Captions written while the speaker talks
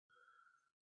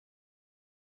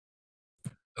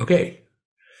Okay.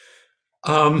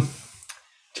 Um,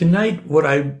 Tonight,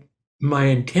 my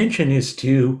intention is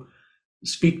to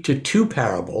speak to two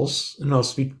parables, and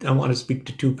I want to speak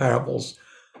to two parables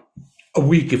a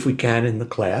week if we can in the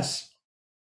class.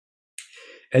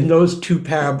 And those two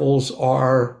parables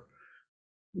are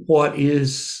what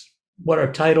is what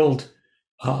are titled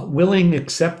Willing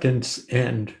Acceptance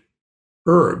and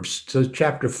Herbs. So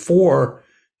chapter 4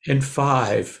 and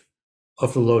 5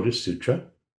 of the Lotus Sutra.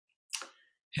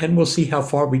 And we'll see how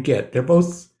far we get. They're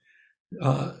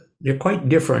quite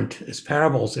different as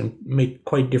parables and make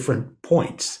quite different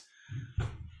points.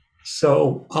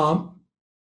 So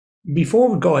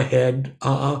before we go ahead,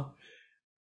 are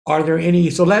there any?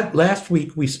 So last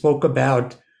week we spoke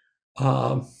about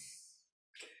uh,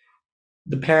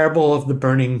 the parable of the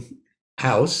burning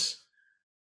house,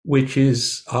 which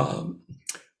is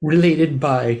related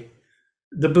by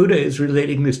the Buddha is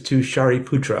relating this to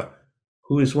Shariputra,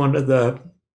 who is one of the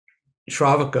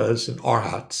Shravakas and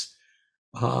Arhats.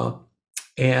 Uh,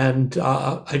 and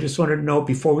I just wanted to know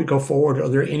before we go forward, are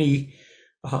there any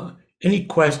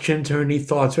questions or any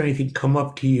thoughts or anything come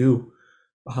up to you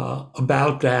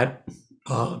about that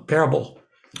parable?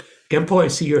 Genpo, I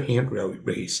see your hand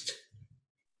raised.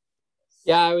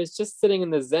 Yeah, I was just sitting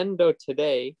in the Zendo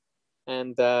today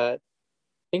and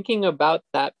thinking about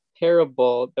that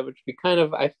parable that which we kind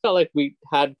of I felt like we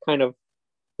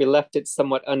left it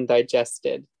somewhat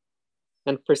undigested.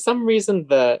 And for some reason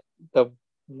the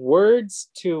words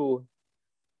to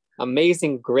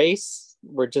amazing grace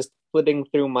were just flitting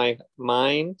through my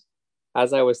mind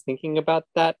as I was thinking about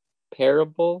that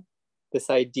parable, this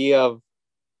idea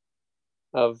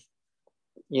of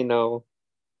you know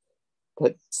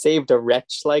that saved a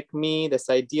wretch like me, this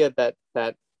idea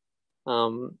that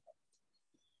um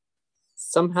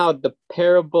somehow the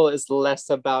parable is less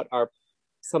about our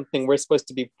something we're supposed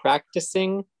to be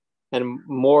practicing and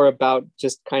more about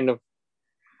just kind of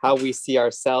how we see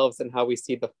ourselves and how we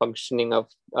see the functioning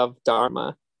of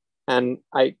dharma. And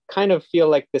I kind of feel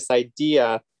like this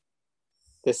idea,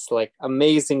 this like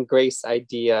amazing grace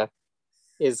idea,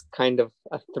 is kind of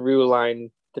a through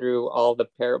line through all the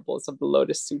parables of the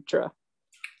Lotus Sutra,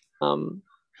 um,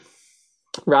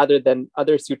 rather than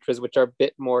other sutras which are a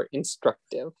bit more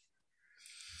instructive.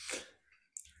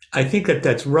 I think that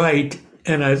that's right,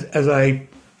 and as I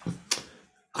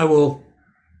will,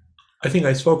 I think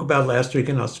I spoke about last week,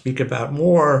 and I'll speak about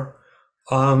more.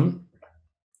 Um,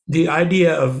 the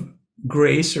idea of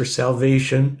grace or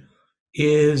salvation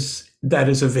is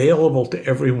available to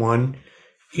everyone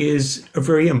is a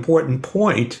very important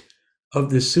point of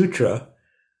the sutra,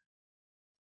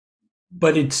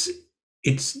 but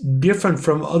it's different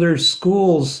from other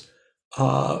schools,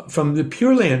 from the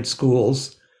Pure Land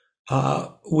schools,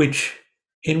 which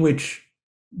in which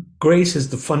grace is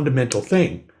the fundamental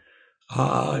thing.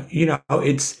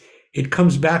 It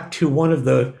comes back to one of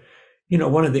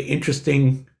the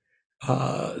interesting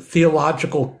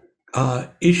theological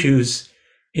issues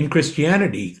in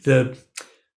Christianity, the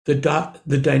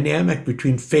dynamic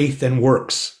between faith and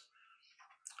works.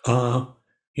 Uh,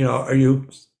 are you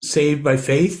saved by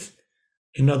faith?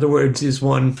 In other words, is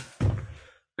one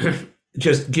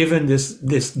just given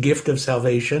this gift of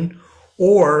salvation,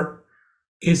 or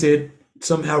is it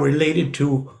somehow related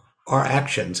to our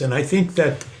actions? And I think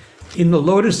that in the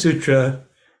Lotus Sutra,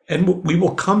 and we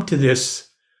will come to this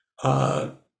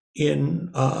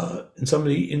in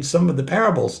some of the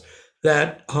parables,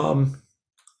 that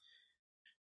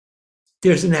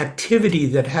there's an activity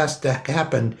that has to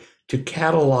happen to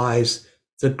catalyze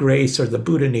the grace or the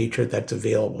Buddha nature that's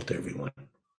available to everyone.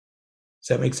 Does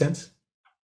that make sense?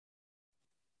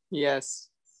 Yes.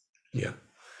 Yeah.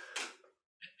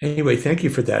 Anyway, thank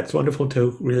you for that. It's wonderful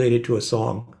to relate it to a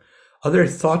song. Other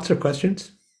thoughts or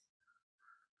questions?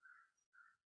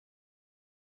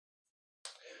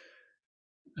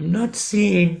 I'm not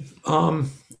seeing,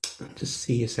 just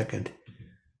see a second.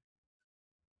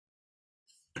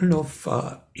 I don't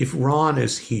know if Ron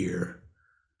is here.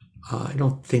 I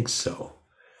don't think so.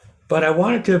 But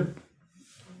Ron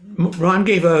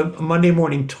gave a Monday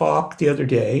morning talk the other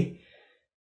day,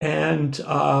 and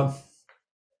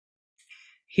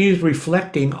he is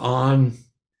reflecting on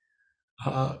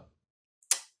uh,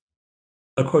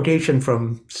 a quotation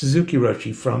from Suzuki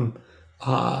Roshi from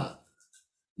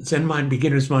Zen Mind,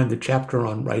 Beginner's Mind, the chapter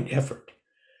on right effort.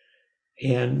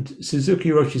 And Suzuki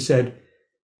Roshi said,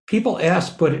 people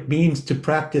ask what it means to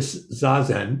practice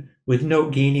Zazen with no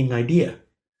gaining idea.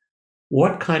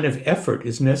 What kind of effort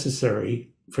is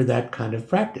necessary for that kind of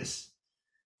practice?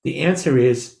 The answer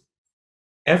is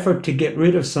effort to get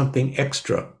rid of something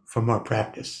extra from our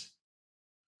practice.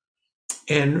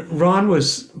 And Ron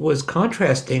was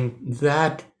contrasting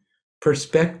that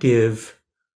perspective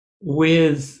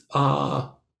with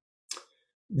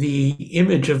the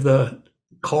image of the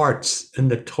carts and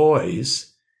the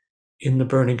toys in the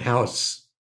burning house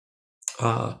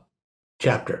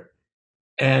chapter.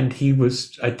 And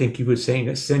I think he was saying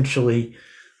essentially,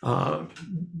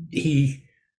 he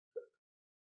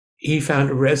found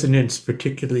a resonance,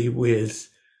 particularly with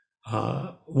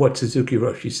what Suzuki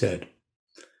Roshi said.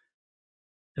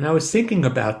 And I was thinking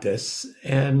about this,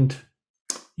 and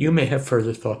you may have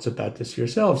further thoughts about this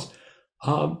yourselves.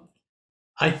 I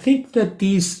think that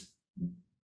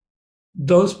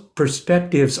those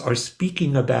perspectives are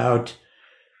speaking about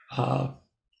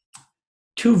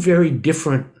two very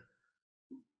different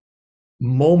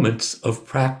moments of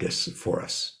practice for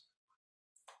us.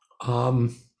 So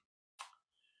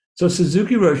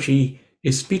Suzuki Roshi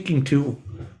is speaking to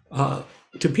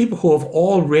people who have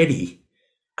already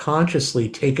consciously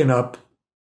taken up.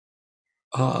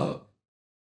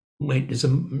 Wait, there's a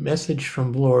message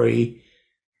from Lori.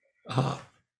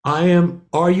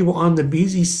 Are you on the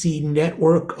BZC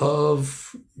network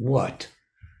of what?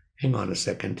 Hang on a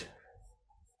second.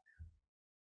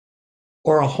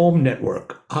 Or a home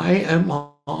network. I am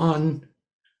on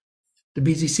the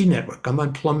BZC network. I'm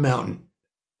on Plum Mountain.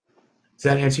 Does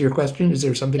that answer your question? Is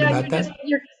there something about that?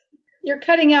 You're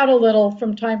cutting out a little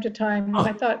from time to time.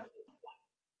 I thought.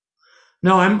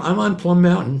 No, I'm on Plum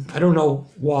Mountain. I don't know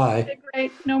why. Okay,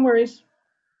 great. No worries.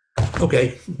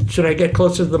 Okay. Should I get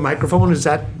closer to the microphone? Does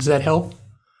that help?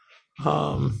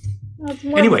 It's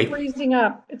more of a freezing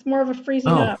up. It's more of a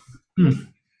freezing up.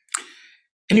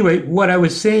 Anyway, what I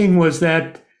was saying was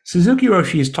that Suzuki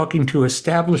Roshi is talking to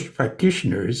established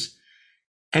practitioners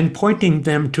and pointing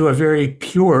them to a very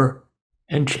pure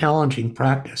and challenging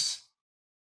practice.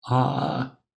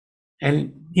 And,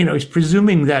 he's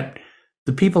presuming that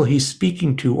the people he's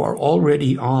speaking to are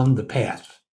already on the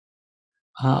path.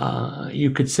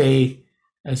 You could say,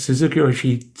 as Suzuki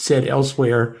Roshi said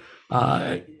elsewhere,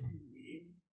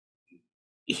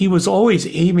 he was always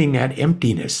aiming at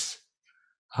emptiness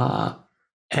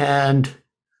and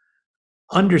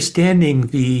understanding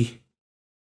the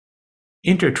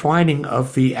intertwining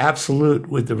of the absolute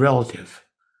with the relative.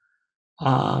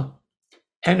 And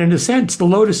in a sense, the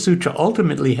Lotus Sutra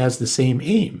ultimately has the same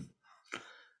aim.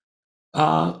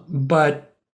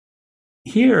 But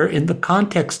here, in the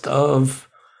context of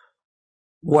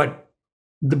what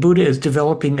the Buddha is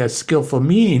developing as skillful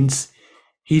means,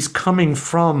 he's coming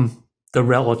from the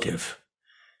relative.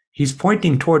 He's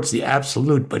pointing towards the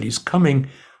absolute, but he's coming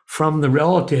from the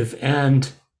relative,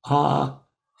 and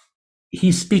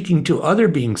he's speaking to other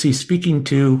beings. He's speaking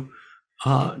to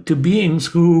beings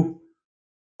who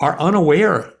are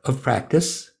unaware of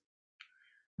practice,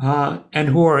 and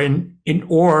who are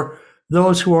or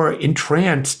those who are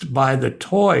entranced by the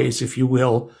toys, if you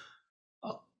will,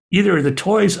 either the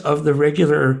toys of the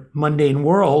regular mundane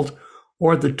world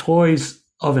or the toys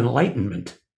of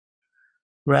enlightenment,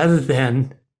 rather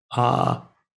than the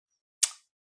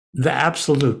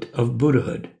absolute of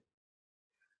Buddhahood.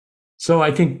 So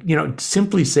I think,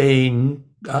 simply saying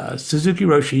Suzuki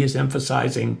Roshi is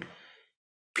emphasizing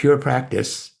pure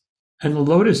practice, and the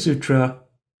Lotus Sutra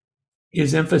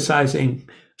is emphasizing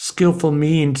skillful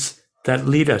means that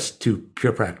lead us to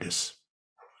pure practice.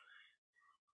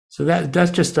 So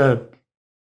that's just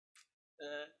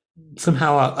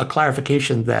somehow a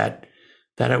clarification that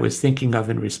I was thinking of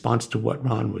in response to what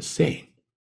Ron was saying.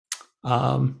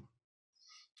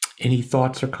 Any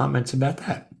thoughts or comments about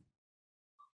that?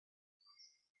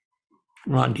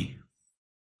 Rondi,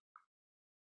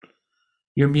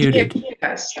 you're muted.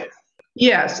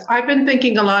 Yes. I've been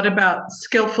thinking a lot about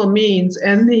skillful means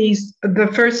and the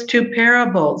first two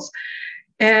parables.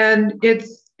 And it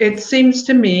seems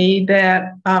to me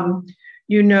that,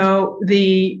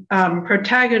 the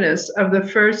protagonists of the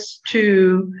first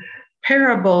two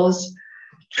parables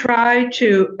try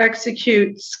to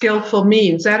execute skillful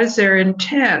means. That is their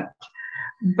intent.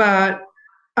 But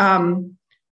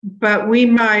we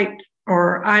might,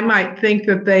 or I might think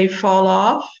that they fall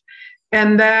off,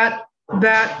 and that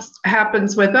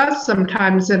happens with us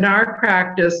sometimes in our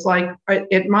practice. Like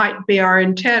it might be our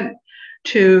intent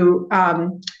to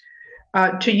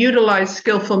utilize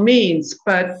skillful means,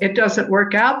 but it doesn't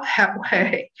work out that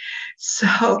way.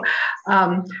 So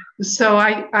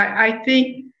I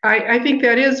think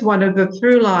that is one of the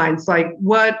through lines. Like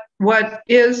what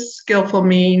is skillful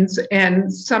means,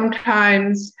 and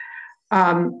sometimes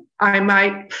I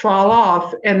might fall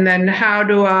off, and then how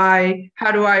do I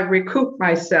recoup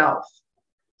myself?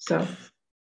 So.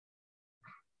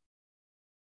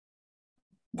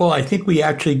 Well, I think we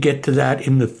actually get to that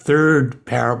in the third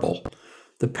parable,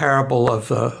 the parable of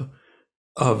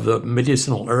the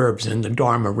medicinal herbs and the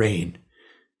Dharma rain.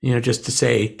 Just to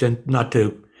say, not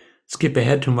to skip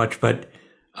ahead too much, but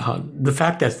the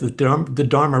fact that the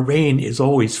Dharma rain is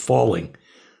always falling,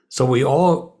 so we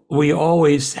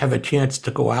always have a chance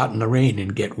to go out in the rain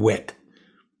and get wet.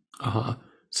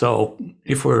 So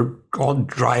if we're all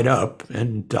dried up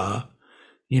and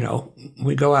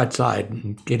we go outside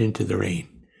and get into the rain.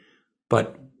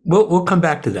 But we'll come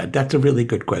back to that. That's a really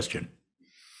good question.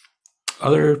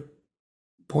 Other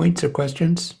points or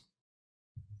questions?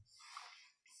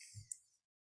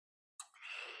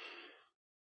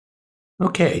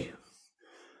 Okay.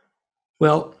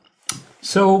 Well,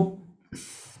 so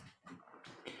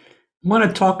I want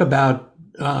to talk about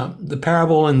the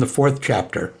parable in the 4th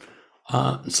chapter.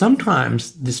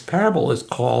 Sometimes this parable is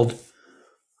called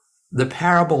the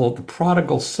parable of the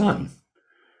prodigal son,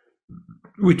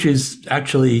 which is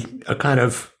actually a kind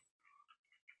of,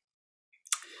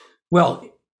 well,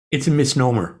 it's a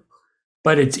misnomer,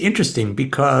 but it's interesting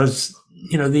because,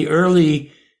 the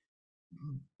early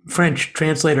French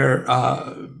translator,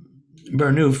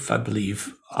 Burnouf, I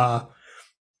believe,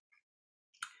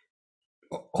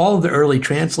 all of the early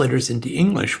translators into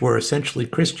English were essentially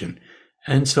Christian.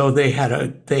 And so they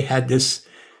had this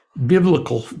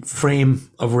biblical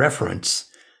frame of reference,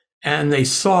 and they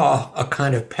saw a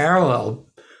kind of parallel,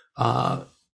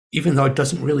 even though it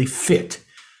doesn't really fit,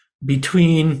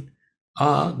 between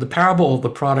the parable of the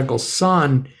prodigal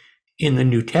son in the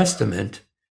New Testament,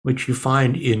 which you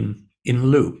find in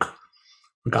Luke,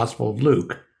 the Gospel of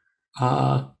Luke,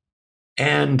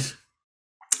 and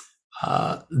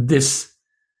this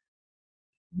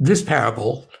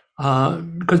parable,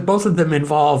 because both of them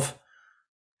involve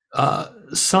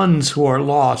sons who are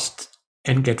lost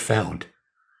and get found,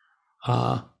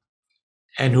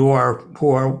 and who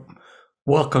are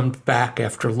welcomed back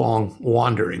after long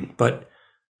wandering. But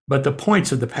the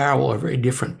points of the parable are very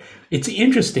different. It's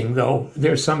interesting, though.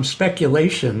 There's some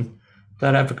speculation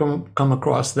that I've come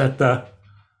across that the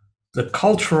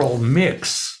cultural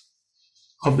mix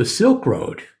of the Silk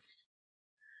Road,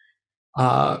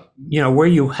 where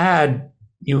you had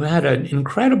an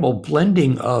incredible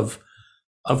blending of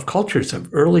cultures, of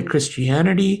early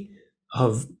Christianity,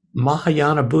 of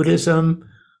Mahayana Buddhism,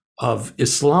 of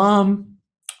Islam.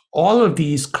 All of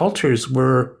these cultures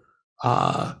were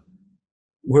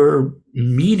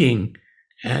meeting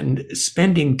and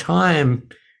spending time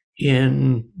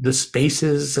in the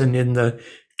spaces and in the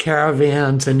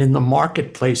caravans and in the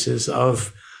marketplaces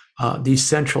of these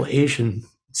Central Asian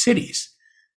cities.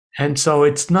 And so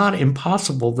it's not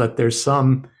impossible that there's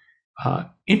some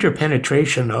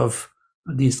interpenetration of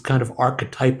these kind of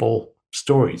archetypal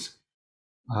stories.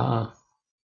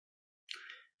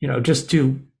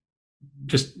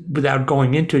 Just without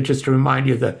going into it, just to remind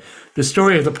you that the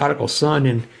story of the prodigal son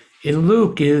in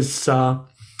Luke is the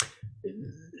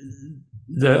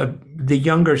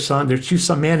younger son.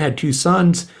 Some man had 2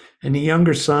 sons, and the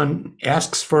younger son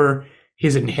asks for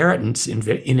his inheritance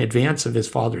in advance of his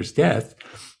father's death.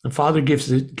 The father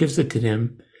gives it to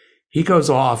him. He goes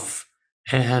off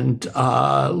and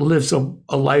lives a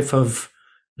life of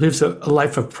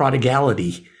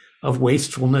prodigality, of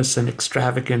wastefulness and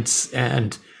extravagance,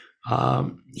 and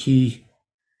he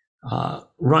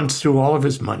runs through all of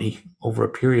his money over a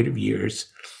period of years,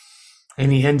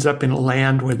 and he ends up in a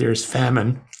land where there's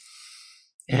famine.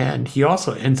 And he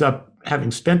also ends up,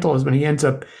 having spent all his money, he ends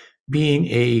up being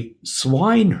a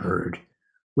swineherd,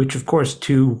 which, of course,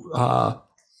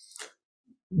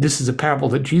 this is a parable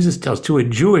that Jesus tells to a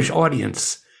Jewish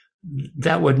audience.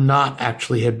 That would not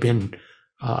actually have been,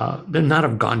 not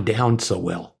have gone down so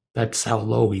well. That's how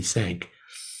low he sank.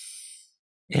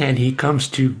 And he comes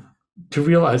to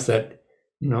realize that,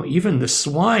 even the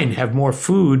swine have more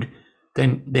food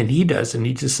than he does, and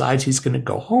he decides he's going to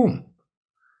go home.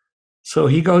 So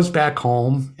he goes back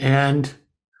home, and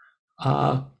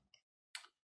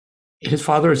his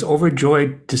father is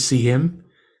overjoyed to see him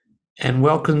and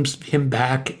welcomes him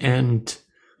back, and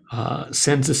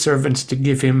sends the servants to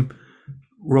give him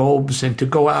robes and to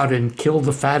go out and kill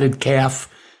the fatted calf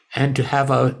and to have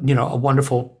a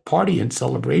wonderful party and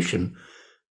celebration,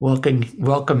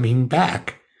 welcoming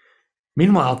back.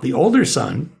 Meanwhile, the older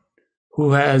son,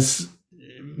 who has,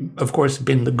 of course,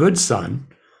 been the good son,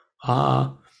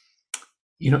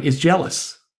 is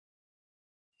jealous.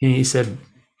 And he said,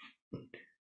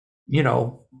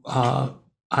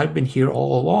 I've been here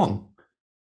all along,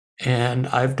 and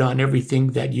I've done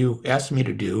everything that you asked me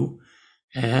to do,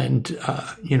 and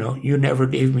you never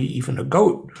gave me even a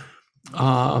goat.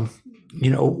 And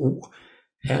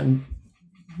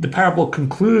the parable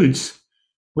concludes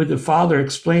with the father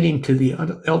explaining to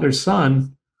the elder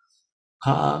son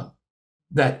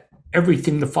that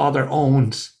everything the father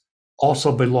owns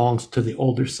also belongs to the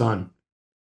older son.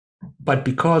 But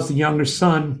because the younger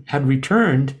son had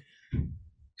returned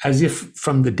as if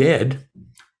from the dead,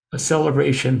 a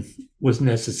celebration was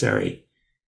necessary.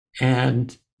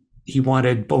 And he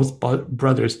wanted both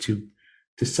brothers to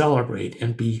celebrate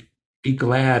and be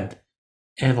glad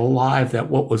and alive that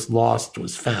what was lost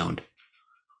was found.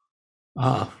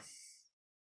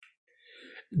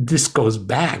 This goes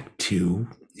back to,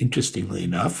 interestingly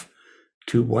enough,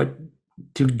 to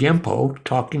Genpo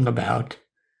talking about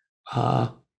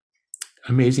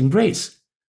Amazing Grace.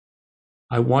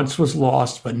 I once was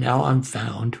lost, but now I'm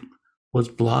found, was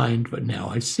blind, but now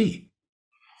I see.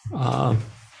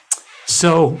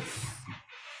 So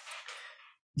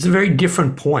it's a very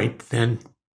different point than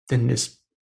this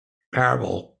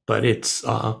parable, but it's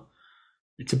a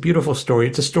beautiful story.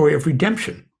 It's a story of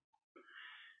redemption.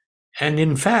 And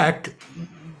in fact,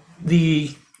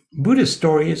 the Buddhist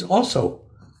story is also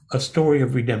a story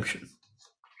of redemption.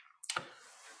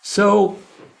 So,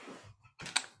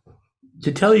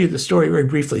 to tell you the story very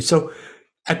briefly, so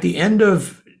at the end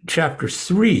of chapter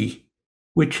 3,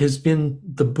 which has been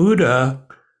the Buddha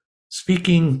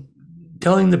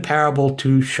telling the parable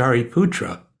to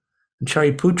Shariputra, and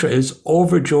Shariputra is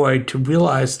overjoyed to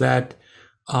realize that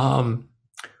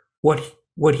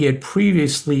what he had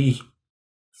previously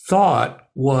thought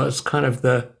was kind of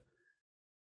the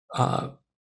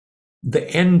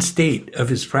end state of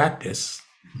his practice,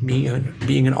 being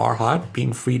an arhat,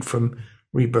 being freed from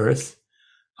rebirth,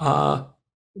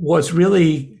 was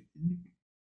really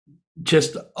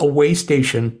just a way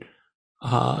station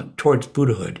towards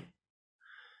Buddhahood.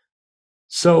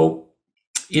 So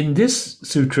in this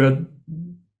sutra,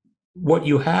 what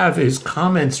you have is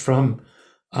comments from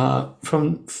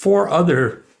 4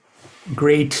 other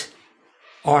great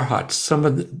arhats, some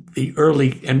of the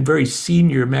early and very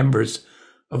senior members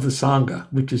of the Sangha,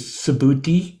 which is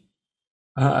Subhuti,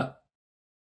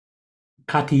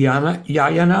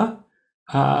 Katyayana,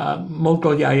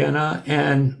 Moggallana,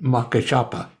 and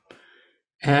Mahakāssapa.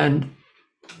 And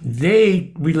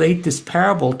they relate this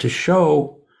parable to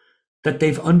show that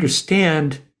they've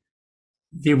understand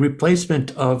the replacement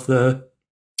of the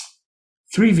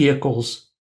 3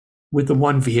 vehicles with the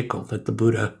 1 vehicle that the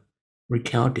Buddha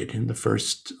recounted in the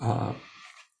first,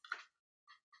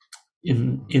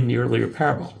 in the earlier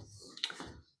parable.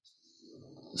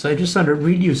 So I just want to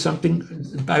read you something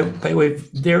by way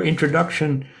of their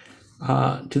introduction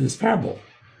to this parable.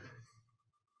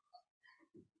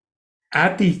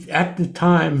 At the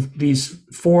time, these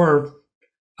 4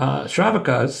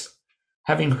 Shravakas,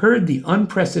 having heard the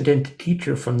unprecedented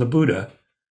teacher from the Buddha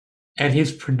and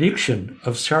his prediction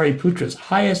of Shariputra's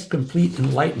highest complete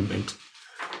enlightenment,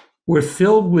 were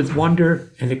filled with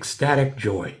wonder and ecstatic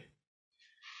joy.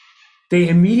 They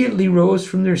immediately rose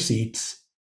from their seats,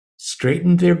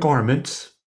 straightened their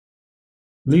garments,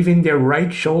 leaving their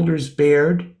right shoulders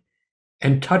bared,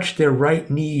 and touched their right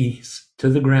knees to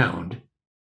the ground,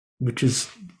 which is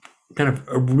kind of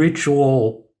a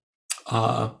ritual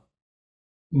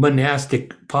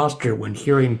monastic posture when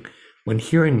hearing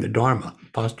the Dharma,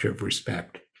 posture of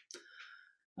respect.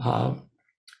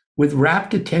 With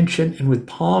rapt attention and with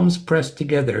palms pressed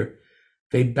together,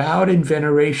 they bowed in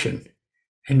veneration,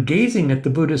 and gazing at the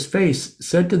Buddha's face,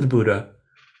 said to the Buddha,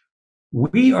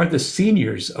 "We are the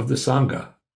seniors of the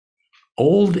Sangha,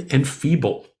 old and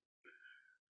feeble.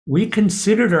 We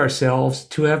considered ourselves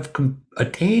to have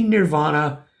attained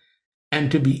nirvana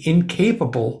and to be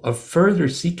incapable of further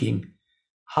seeking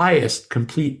highest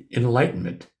complete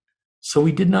enlightenment. So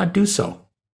we did not do so."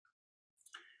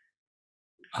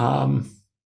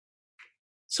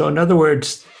 So in other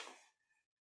words,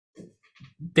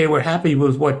 they were happy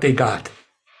with what they got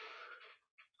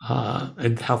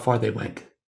and how far they went.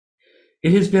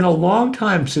 It has been a long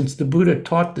time since the Buddha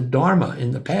taught the Dharma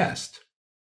in the past.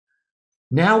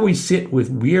 Now we sit with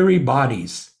weary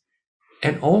bodies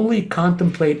and only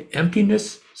contemplate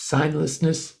emptiness,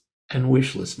 signlessness, and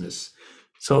wishlessness.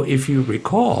 So if you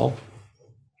recall,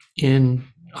 in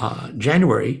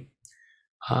January,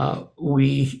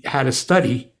 we had a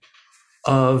study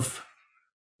of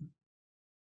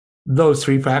those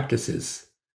 3 practices,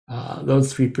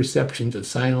 those 3 perceptions of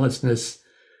signlessness,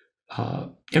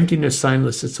 emptiness,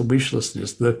 signlessness, and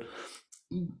wishlessness,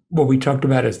 what we talked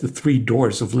about as the 3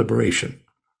 doors of liberation.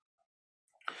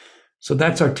 So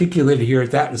that's articulated here.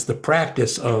 That is the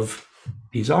practice of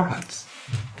these arhats.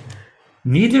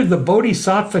 Neither the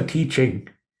Bodhisattva teaching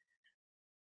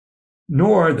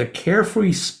nor the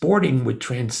carefree sporting with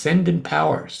transcendent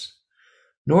powers,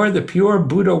 nor the pure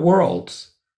Buddha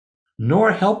worlds,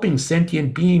 nor helping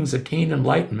sentient beings attain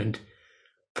enlightenment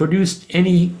produced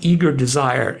any eager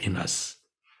desire in us.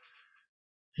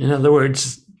 In other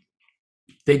words,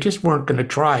 they just weren't going to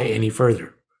try any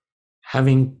further.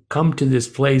 Having come to this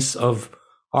place of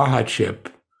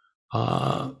arhatship,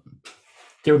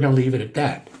 they were going to leave it at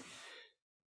that.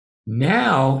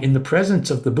 Now, in the presence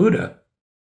of the Buddha,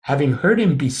 having heard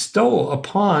him bestow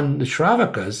upon the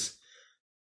Shravakas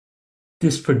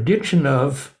this prediction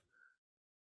of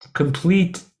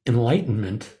complete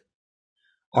enlightenment,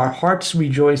 our hearts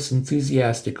rejoice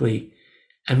enthusiastically,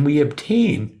 and we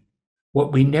obtain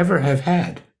what we never have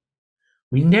had.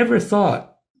 We never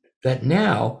thought that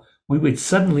now we would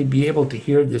suddenly be able to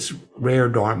hear this rare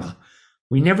Dharma.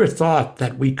 We never thought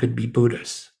that we could be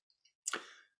Buddhas.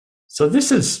 So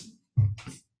this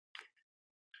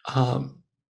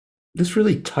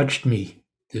really touched me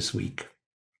this week.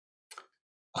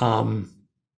 And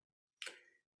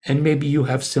maybe you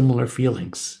have similar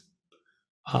feelings.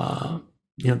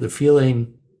 The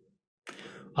feeling,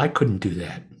 I couldn't do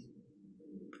that.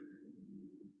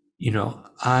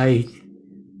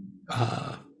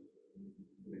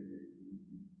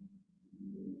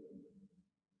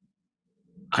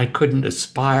 I couldn't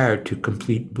aspire to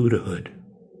complete Buddhahood.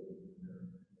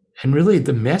 And really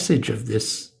the message of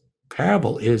this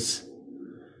parable is,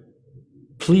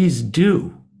 please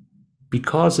do,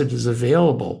 because it is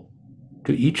available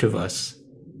to each of us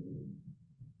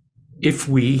if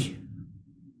we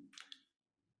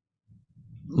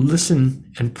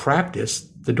listen and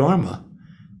practice the Dharma,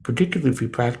 particularly if we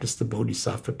practice the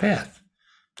Bodhisattva path,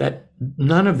 that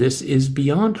none of this is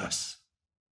beyond us.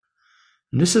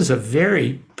 And this is a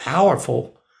very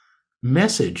powerful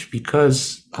message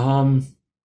because I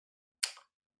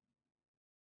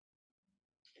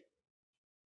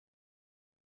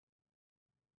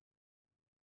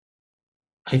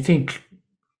think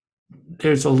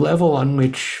there's a level on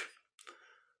which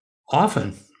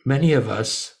often many of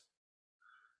us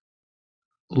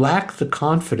lack the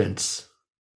confidence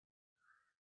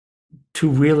to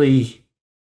really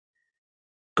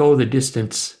go the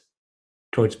distance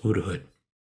towards Buddhahood.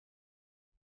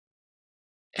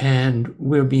 And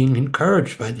we're being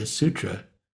encouraged by this sutra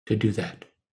to do that.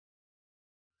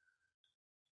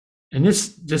 And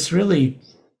this really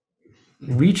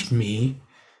reached me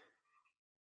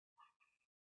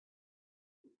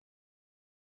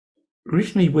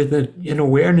with an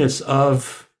awareness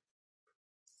of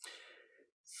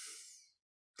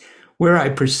where I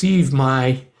perceive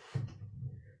my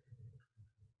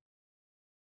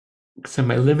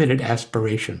limited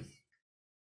aspiration.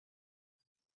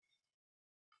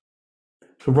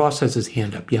 So Ross has his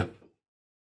hand up. Yeah.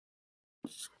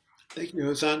 Thank you,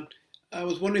 Hosan. I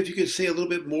was wondering if you could say a little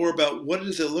bit more about what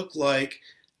does it look like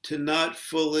to not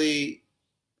fully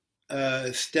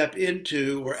step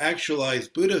into or actualize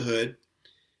Buddhahood,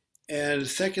 and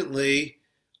secondly,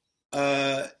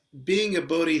 being a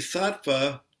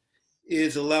bodhisattva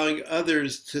is allowing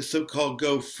others to so-called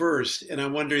go first, and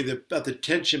I'm wondering about the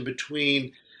tension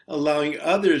between allowing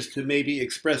others to maybe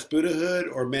express Buddhahood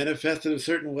or manifest in a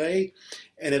certain way,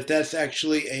 and if that's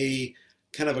actually a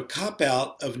kind of a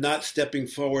cop-out of not stepping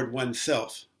forward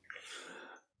oneself.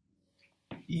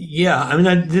 Yeah, I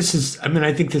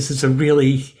think this is a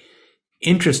really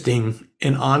interesting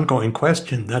and ongoing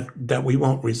question that we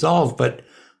won't resolve. But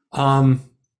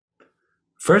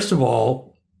first of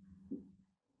all,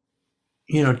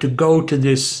 to go to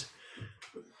this,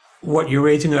 what you're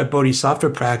raising at Bodhisattva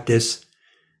practice,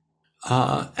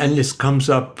 and this comes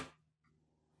up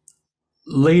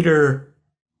later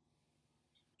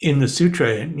in the sutra,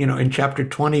 in chapter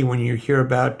 20, when you hear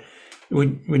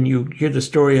when you hear the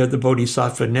story of the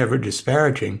Bodhisattva never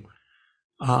disparaging,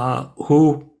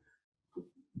 who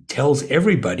tells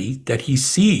everybody that he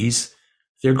sees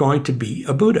they're going to be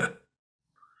a Buddha.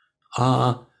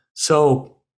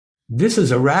 So this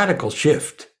is a radical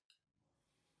shift,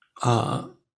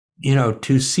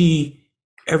 to see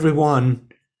everyone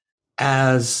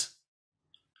as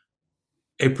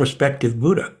a prospective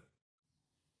Buddha.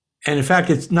 And in fact,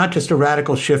 it's not just a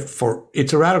radical shift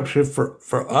it's a radical shift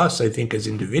for us, I think, as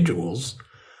individuals,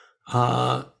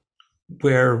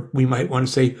 where we might want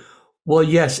to say, well,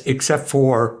 yes, except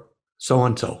for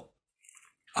so-and-so.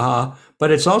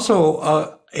 But it's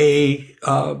also a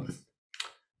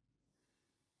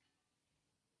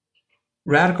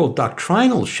radical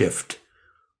doctrinal shift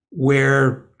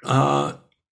where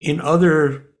in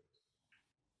other,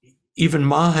 even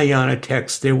Mahayana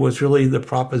texts, there was really the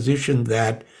proposition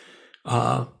that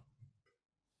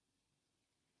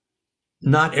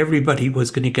not everybody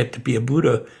was going to get to be a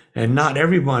Buddha, and not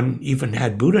everyone even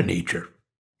had Buddha nature.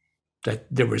 That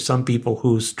there were some people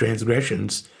whose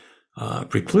transgressions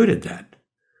precluded that.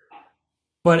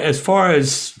 But as far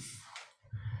as,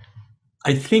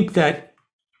 I think that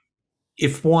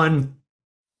if one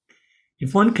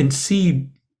can see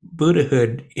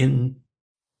Buddhahood in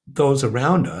those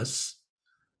around us,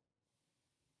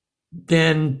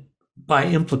 then by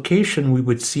implication we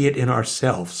would see it in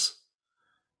ourselves.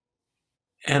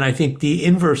 And I think the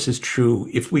inverse is true.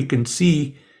 If we can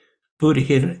see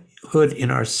Buddhahood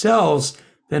in ourselves,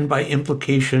 then by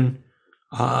implication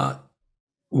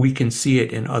we can see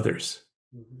it in others.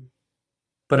 Mhm.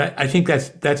 But I think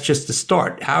that's just the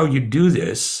start, how you do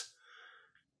this.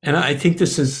 And I think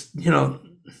this is,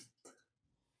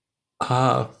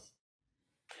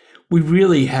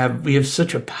 we have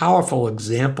such a powerful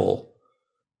example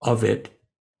of it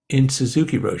in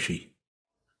Suzuki Roshi,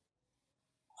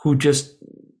 who just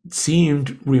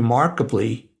seemed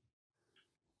remarkably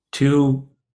to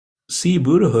see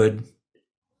Buddhahood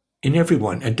in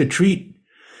everyone and to treat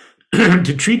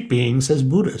beings as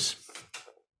Buddhas.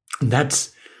 And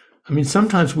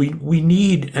sometimes we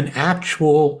need an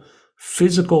actual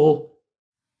physical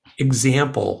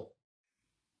example,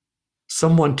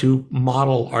 someone to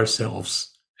model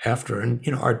ourselves after. And,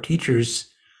 our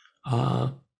teachers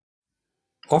offer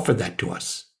that to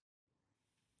us.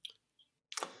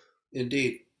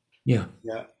 Indeed. Yeah.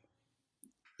 Yeah.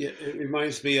 It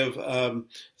reminds me of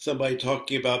somebody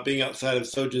talking about being outside of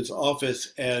Sojin's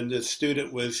office, and the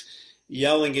student was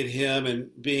yelling at him and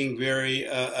being very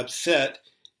upset.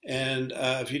 And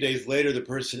a few days later, the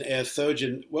person asked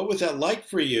Sojin, "What was that like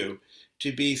for you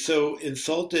to be so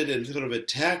insulted and sort of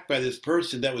attacked by this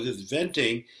person that was just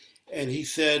venting?" And he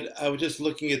said, "I was just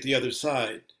looking at the other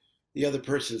side, the other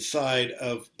person's side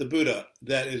of the Buddha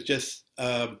that is just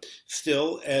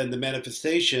still, and the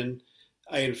manifestation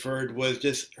I inferred was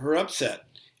just her upset,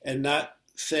 and not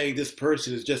saying this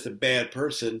person is just a bad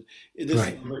person. In this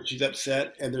Right. moment, she's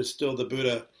upset, and there's still the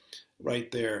Buddha right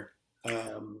there."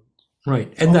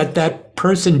 Right. And that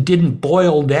person didn't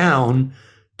boil down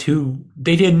to,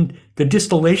 the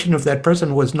distillation of that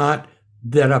person was not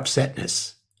that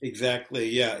upsetness. Exactly.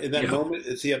 Yeah. In that Yeah. moment,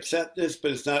 it's the upsetness,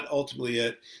 but it's not ultimately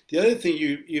it. The other thing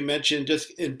you mentioned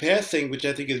just in passing, which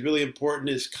I think is really important,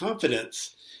 is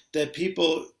confidence. That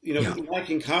people, Yeah.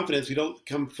 lacking confidence, we don't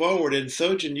come forward. And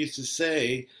Sojin used to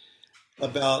say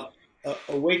about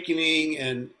awakening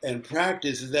and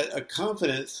practice is that a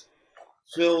confidence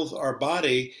fills our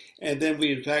body, and then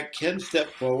we in fact can step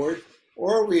forward,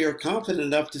 or we are confident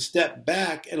enough to step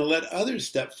back and let others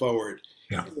step forward.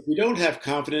 Yeah. If we don't have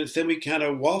confidence, then we kind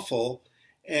of waffle,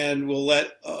 and we'll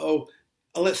I'll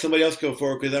let somebody else go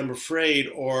forward because I'm afraid,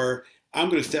 or I'm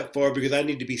going to step forward because I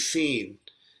need to be seen.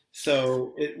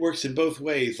 So it works in both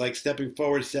ways, like stepping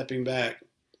forward, stepping back.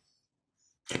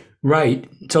 Right.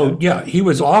 So yeah, he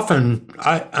was often,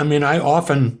 I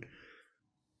often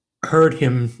heard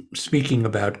him speaking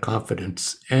about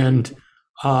confidence. And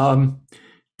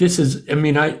this is,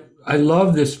 I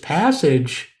love this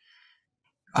passage,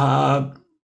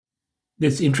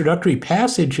 this introductory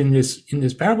passage in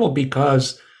this parable,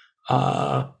 because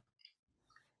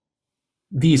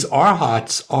these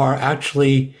arhats are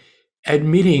actually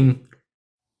admitting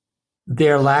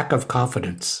their lack of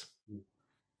confidence,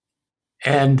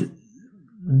 and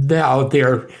now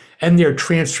their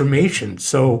transformation.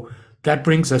 So that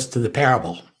brings us to the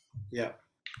parable. Yeah.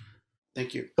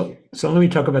 Thank you. So let me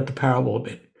talk about the parable a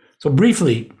bit. So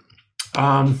briefly,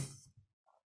 sort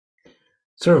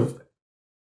of,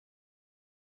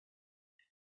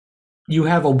 you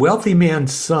have a wealthy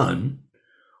man's son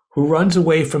who runs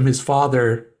away from his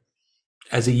father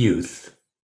as a youth.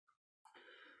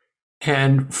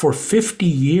 And for 50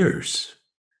 years,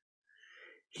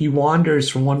 he wanders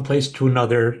from one place to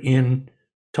another in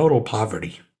total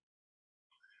poverty.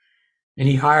 And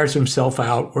he hires himself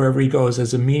out wherever he goes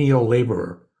as a menial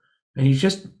laborer. And he's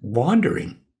just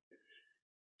wandering.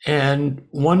 And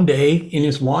one day in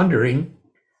his wandering,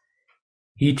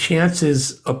 he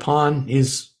chances upon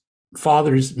his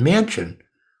father's mansion,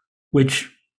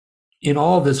 which in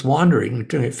all of this wandering,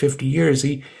 during 50 years,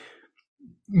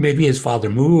 maybe his father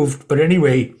moved, but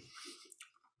anyway,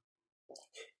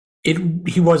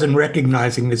 he wasn't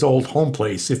recognizing his old home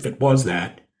place, if it was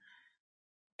that.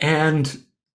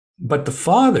 But the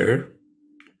father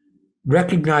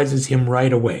recognizes him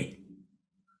right away,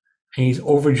 and he's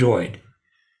overjoyed.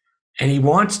 And he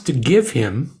wants to give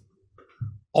him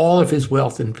all of his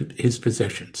wealth and his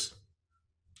possessions.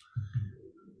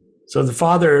 So the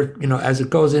father, as it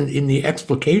goes in the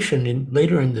explication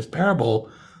later in this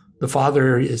parable, the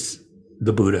father is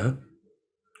the Buddha.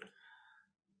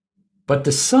 But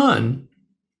the son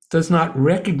does not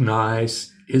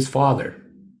recognize his father.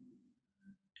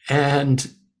 And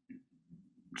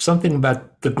something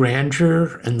about the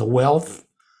grandeur and the wealth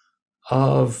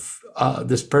of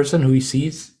this person who he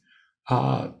sees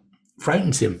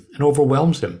frightens him and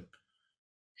overwhelms him,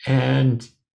 and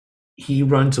he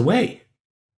runs away.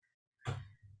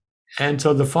 And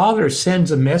so the father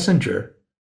sends a messenger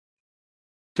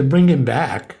to bring him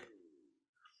back,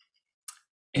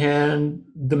 and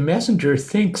the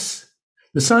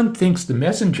son thinks the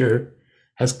messenger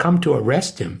has come to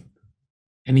arrest him,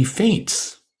 and he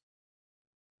faints.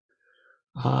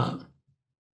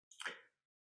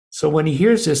 So when he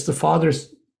hears this, the father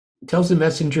tells the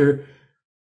messenger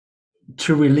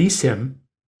to release him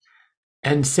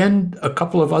and send a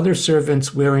couple of other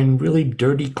servants wearing really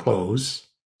dirty clothes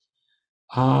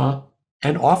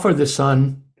and offer the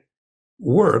son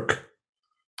work,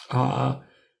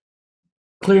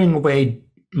 clearing away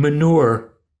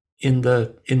manure in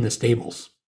the stables.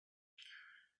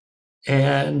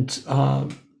 And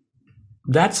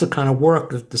that's the kind of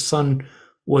work that the son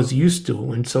was used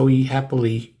to, and so he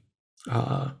happily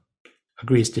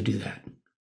agrees to do that.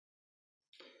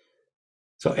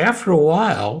 So after a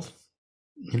while,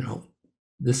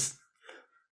 the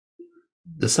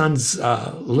son's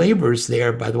labors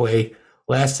there, by the way,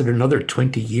 lasted another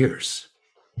 20 years.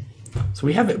 So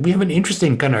we have an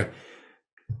interesting kind of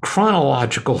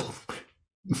chronological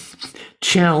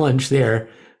challenge there.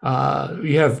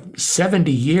 You have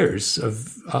 70 years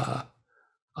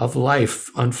of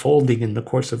life unfolding in the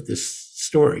course of this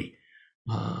story.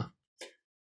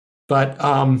 But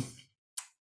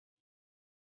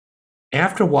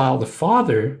after a while, the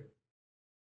father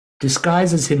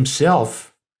disguises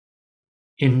himself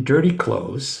in dirty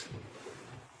clothes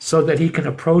so that he can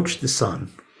approach the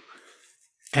son.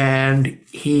 And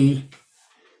he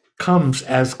comes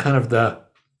as kind of the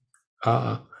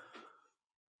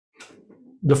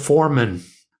foreman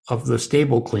of the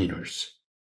stable cleaners.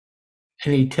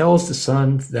 And he tells the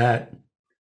son that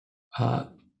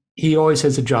he always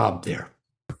has a job there.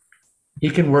 He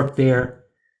can work there,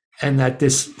 and that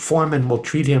this foreman will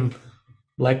treat him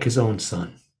like his own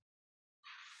son.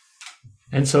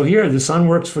 And so here, the son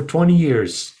works for 20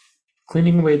 years,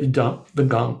 cleaning away the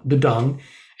dung,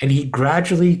 and he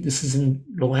gradually, this is in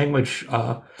the language,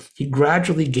 he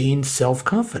gradually gains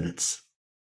self-confidence.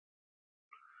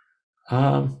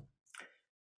 And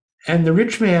the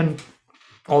rich man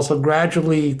also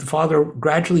the father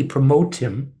gradually promotes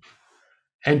him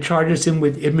and charges him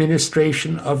with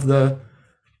administration of the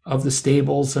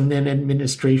stables and then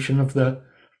administration of the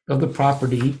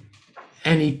property.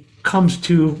 And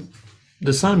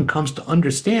the son comes to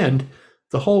understand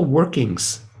the whole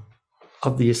workings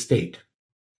of the estate.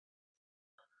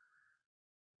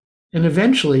 And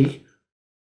eventually,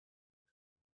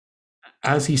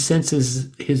 as he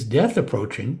senses his death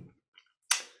approaching,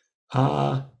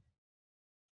 the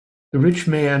rich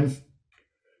man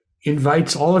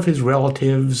invites all of his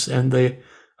relatives and the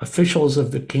officials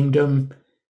of the kingdom,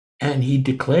 and he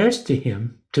declares to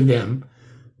them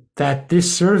that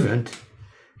this servant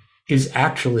is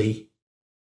actually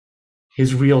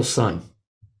his real son.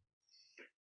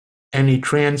 And he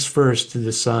transfers to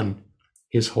the son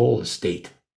his whole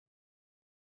estate.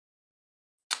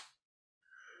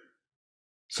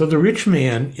 So the rich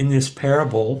man in this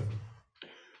parable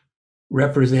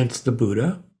represents the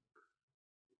Buddha,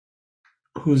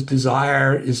 whose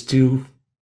desire is to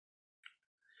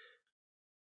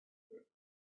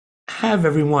have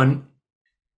everyone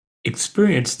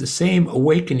experience the same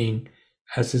awakening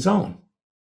as his own.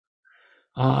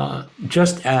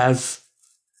 Just as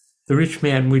the rich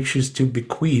man wishes to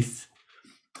bequeath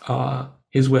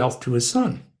his wealth to his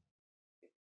son.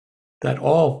 That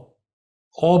all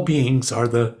beings are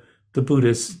the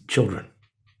Buddha's children.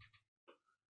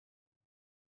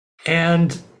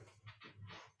 And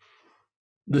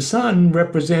the son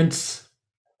represents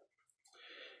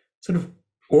sort of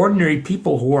ordinary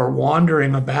people who are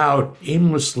wandering about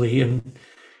aimlessly and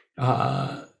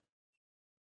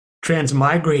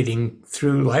transmigrating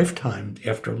through lifetime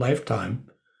after lifetime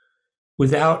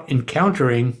without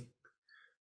encountering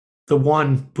the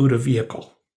one Buddha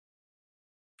vehicle.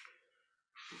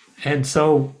 And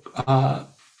so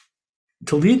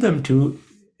to lead them to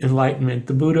enlightenment,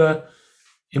 the Buddha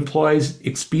employs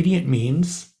expedient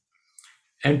means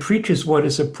and preaches what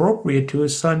is appropriate to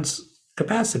his son's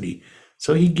capacity.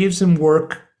 So he gives him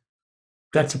work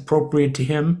that's appropriate to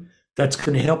him, that's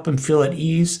going to help him feel at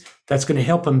ease, that's going to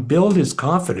help him build his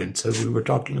confidence, as we were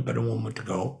talking about a moment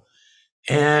ago,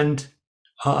 and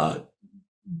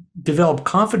develop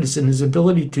confidence in his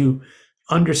ability to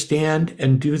understand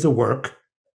and do the work,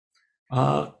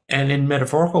 and in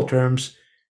metaphorical terms,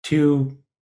 to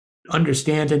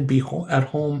understand and be at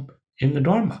home in the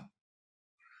Dharma.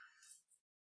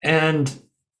 And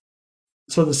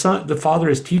so the father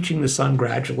is teaching the son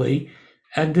gradually,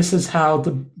 and this is how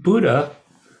the Buddha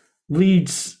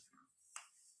leads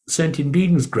sentient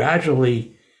beings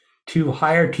gradually to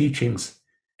higher teachings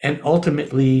and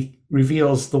ultimately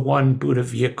reveals the one Buddha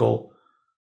vehicle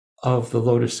of the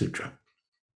Lotus Sutra.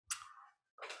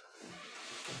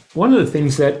 One of the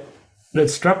things that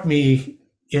struck me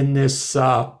in this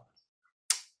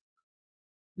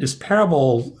this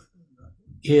parable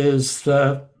is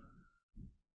the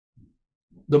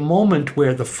moment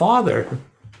where the father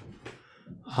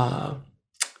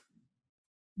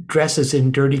dresses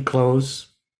in dirty clothes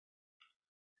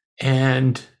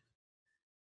and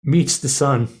meets the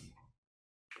son.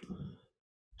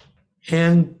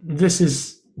 And this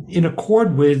is in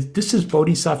accord with, this is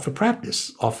bodhisattva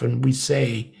practice. Often we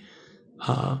say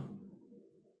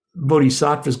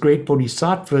great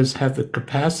bodhisattvas have the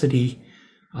capacity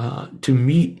to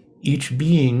meet each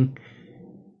being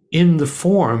in the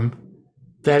form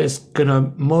that is going to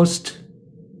most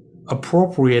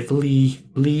appropriately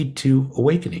lead to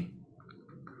awakening.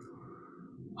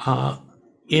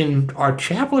 In our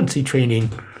chaplaincy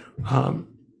training,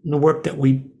 the work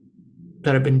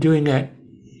that I've been doing at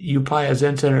Upaya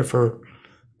Zen Center for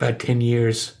about 10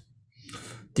 years,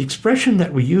 the expression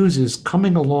that we use is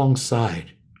coming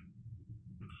alongside.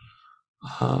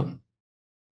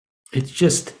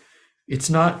 It's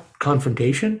not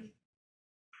confrontation.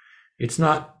 It's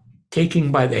not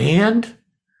taking by the hand.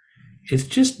 It's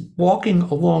just walking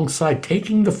alongside,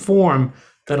 taking the form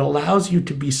that allows you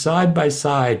to be side by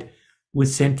side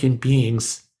with sentient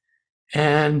beings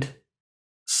and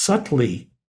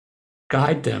subtly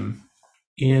guide them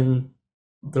in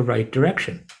the right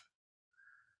direction.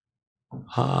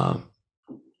 And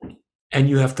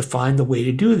you have to find the way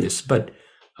to do this. But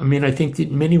I mean, I think that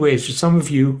in many ways, for some of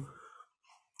you,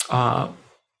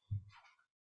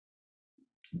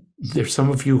 there's some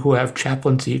of you who have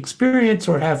chaplaincy experience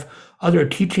or have other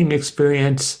teaching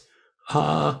experience.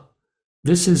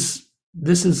 This is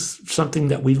something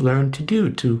that we learn to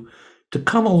do, to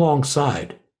come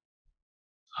alongside.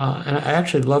 And I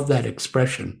actually love that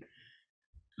expression.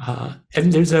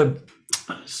 And there's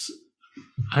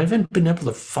I haven't been able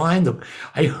to find them.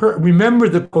 Remember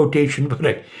the quotation, but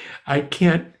I've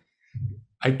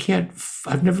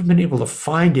never been able to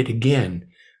find it again.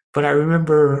 But I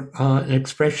remember an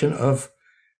expression of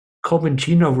Kobun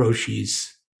Chino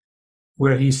Roshi's,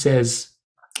 where he says,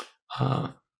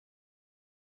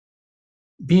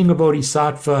 being a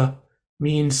bodhisattva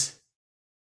means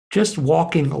just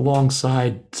walking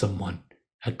alongside someone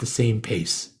at the same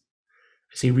pace.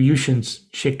 I see Ryushin's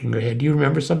shaking her head. Do you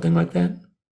remember something like that?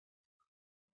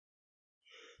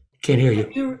 Can't hear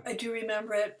you. I do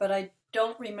remember it, but I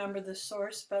don't remember the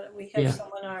source. But we have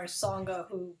someone in our Sangha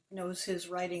who knows his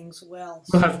writings well.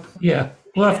 So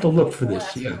we'll have to look for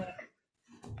this. Yeah.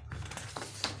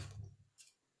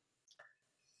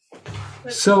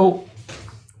 So,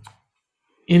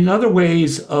 in other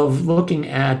ways of looking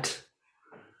at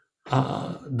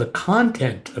the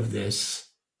content of this,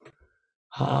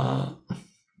 the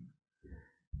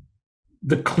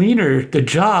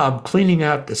job cleaning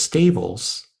out the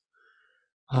stables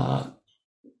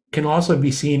can also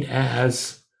be seen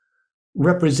as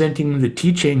representing the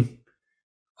teaching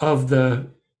of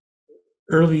the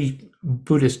early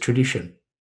Buddhist tradition.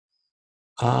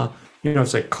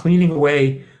 It's like cleaning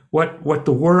away what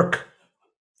the work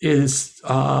is.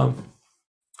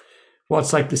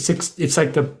 It's like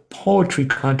the poetry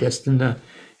contest in the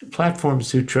Platform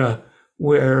Sutra,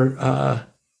 where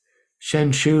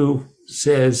Shen Shu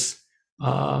says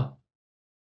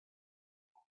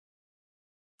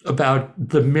about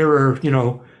the mirror,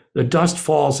 the dust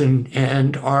falls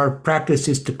and our practice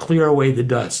is to clear away the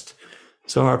dust.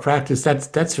 So our practice,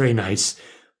 that's very nice.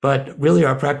 But really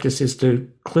our practice is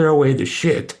to clear away the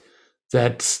shit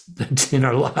that's in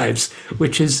our lives,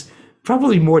 which is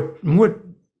probably more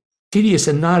tedious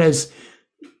and not as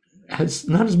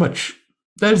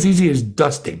easy as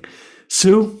dusting.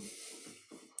 Sue?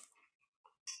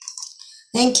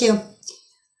 Thank you.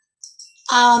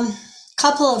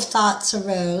 Couple of thoughts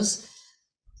arose.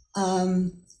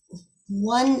 One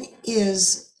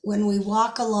is when we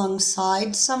walk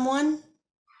alongside someone,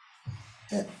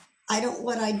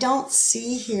 what I don't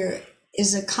see here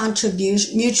is a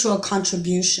contribution, mutual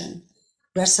contribution,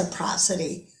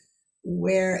 reciprocity,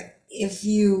 where if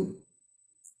you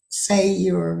say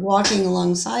you're walking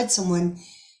alongside someone,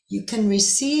 you can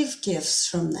receive gifts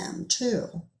from them too.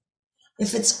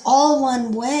 If it's all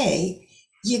one way,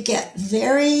 you get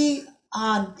very,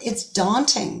 it's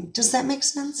daunting. Does that make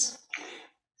sense?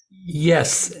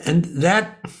 Yes. And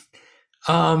that,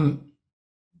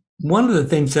 one of the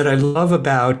things that I love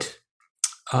about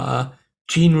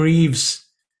Gene Reeves'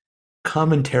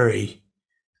 commentary.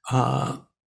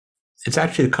 It's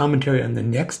actually a commentary on the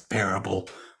next parable,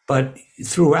 but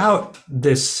throughout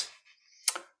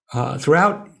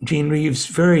Gene Reeves'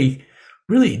 very,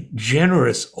 really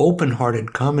generous,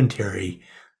 open-hearted commentary,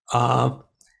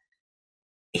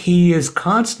 he is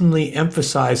constantly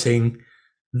emphasizing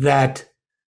that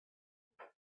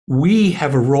we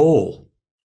have a role,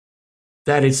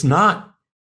 that it's not,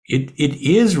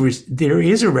 there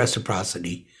is a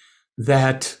reciprocity,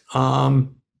 that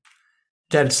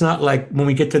it's not like when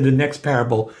we get to the next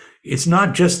parable, it's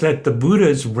not just that the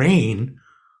Buddha's reign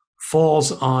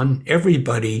falls on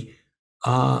everybody,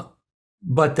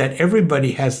 but that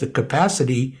everybody has the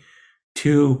capacity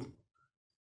to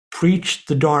preach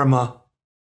the Dharma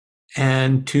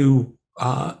and to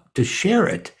share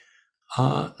it.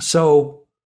 So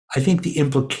I think the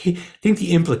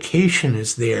implication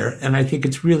is there, and I think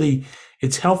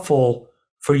it's helpful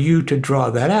for you to draw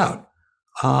that out.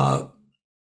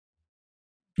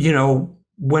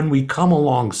 When we come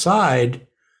alongside,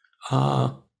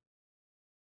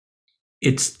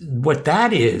 it's what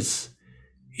that is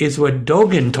what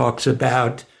Dogen talks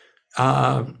about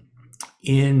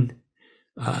in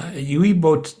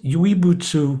Yuibutsu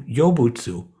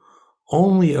Yobutsu,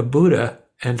 only a Buddha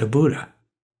and a Buddha.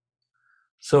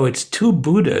 So it's two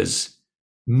Buddhas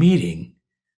meeting.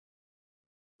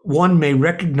 One may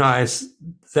recognize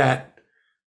that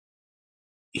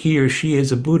he or she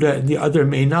is a Buddha and the other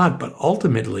may not, but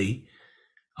ultimately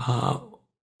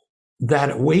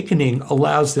that awakening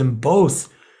allows them both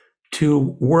to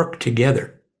work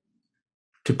together,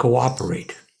 to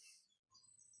cooperate.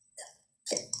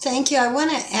 Thank you. I want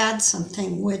to add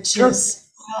something, which Sure. is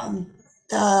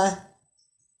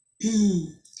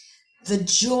the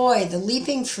joy, the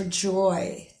leaping for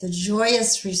joy, the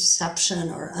joyous reception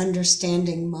or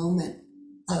understanding moment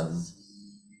of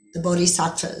the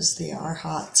bodhisattvas, the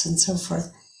arhats, and so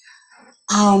forth.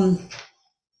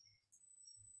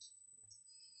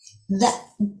 That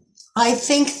I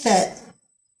think that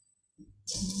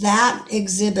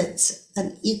exhibits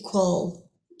an equal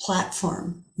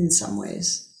platform in some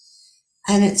ways,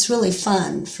 and it's really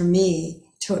fun for me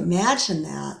to imagine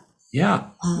that.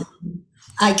 Yeah.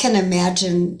 I can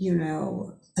imagine,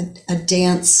 a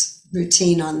dance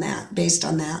routine on that, based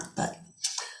on that, but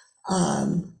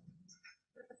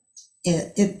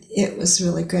it was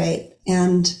really great.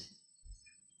 And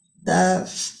the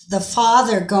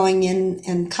father going in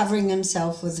and covering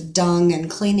himself with dung and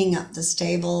cleaning up the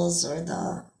stables or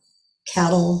the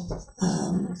cattle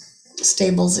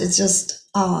stables, it's just,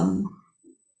 I'm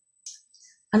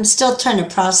still trying to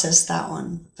process that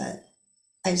one, but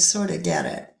I sort of get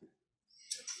it.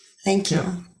 Thank you.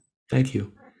 Yeah. Thank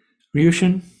you.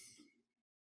 Ryushin?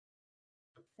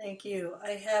 Thank you.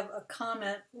 I have a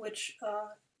comment which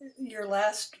your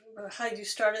last, how you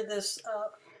started this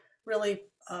really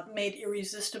made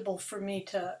irresistible for me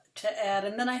to add.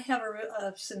 And then I have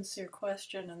a sincere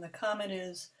question. And the comment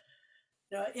is,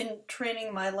 in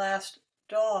training my last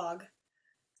dog,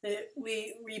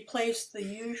 we replaced the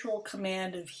usual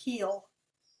command of heel,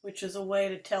 which is a way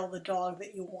to tell the dog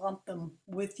that you want them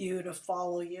with you, to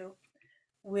follow you,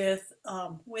 with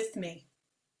me.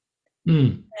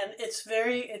 And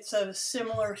it's a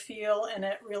similar feel, and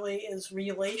it really is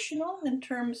relational in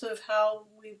terms of how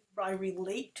I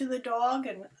relate to the dog,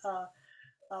 and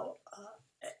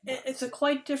it's a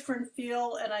quite different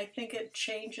feel, and I think it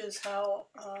changes how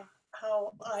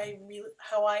I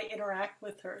interact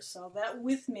with her. So that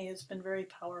with me has been very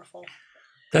powerful.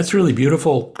 That's really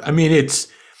beautiful. I mean,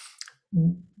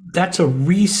 that's a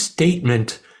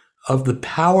restatement of the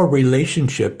power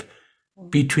relationship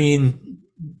between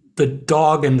the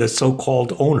dog and the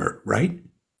so-called owner, right?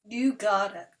 You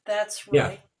got it. That's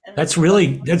right. Yeah. That's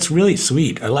really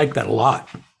sweet. I like that a lot.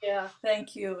 Yeah,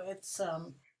 thank you. It's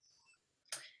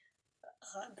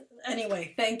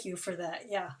anyway, thank you for that.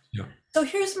 Yeah. So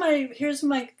here's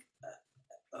my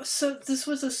so this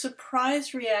was a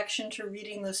surprise reaction to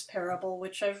reading this parable,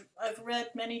 which I've read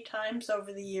many times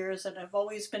over the years, and I've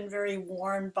always been very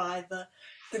warmed by the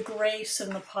grace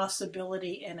and the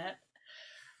possibility in it.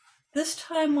 This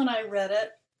time when I read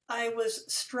it, I was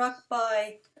struck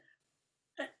by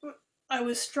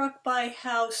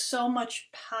how so much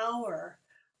power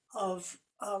of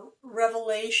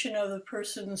revelation of the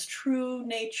person's true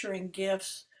nature and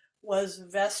gifts was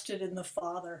vested in the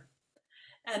Father.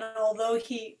 And although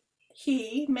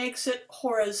he makes it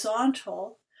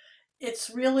horizontal, it's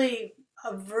really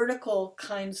a vertical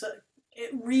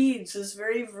it reads as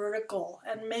very vertical.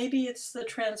 And maybe it's the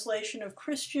translation of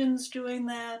Christians doing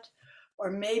that,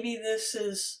 or maybe this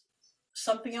is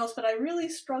something else, but I really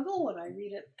struggle when I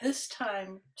read it this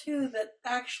time too, that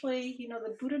actually,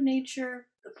 the Buddha nature,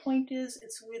 the point is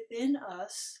it's within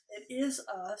us, it is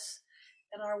us,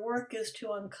 and our work is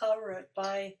to uncover it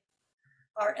by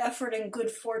our effort and good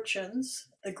fortunes,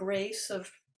 the grace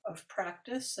of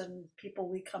practice and people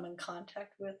we come in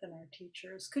contact with and our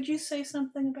teachers. Could you say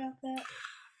something about that?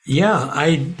 Yeah,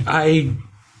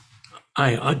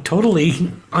 I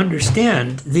totally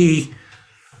understand.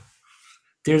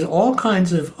 There's all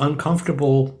kinds of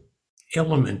uncomfortable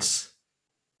elements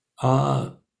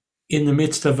in the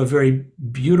midst of a very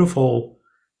beautiful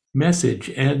message,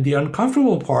 and the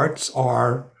uncomfortable parts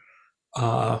are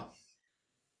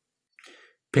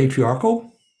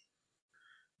patriarchal,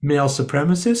 male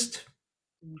supremacist.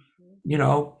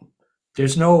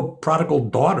 There's no prodigal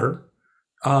daughter.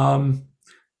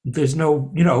 There's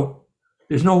no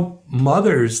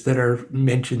mothers that are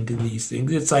mentioned in these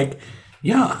things. It's like,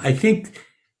 I think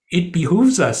it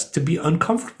behooves us to be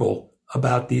uncomfortable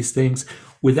about these things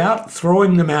without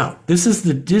throwing them out. This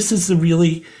is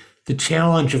really the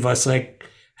challenge of us. Like,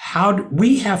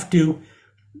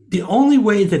 the only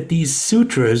way that these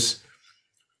sutras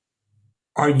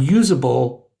are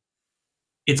usable,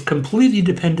 it's completely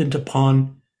dependent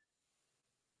upon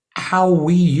how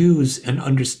we use and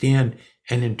understand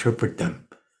and interpret them,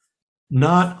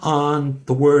 not on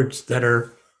the words that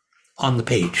are on the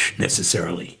page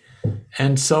necessarily.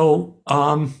 And so,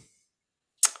 I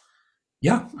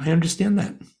understand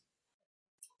that.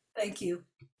 Thank you.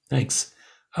 Thanks.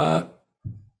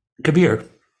 Kabir.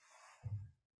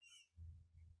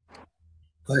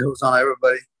 Hi, Hosanna,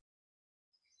 everybody.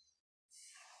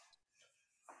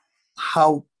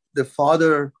 How the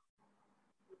father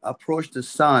approached the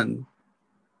son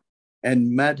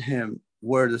and met him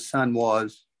where the son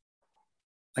was.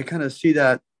 I kind of see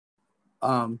that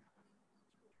how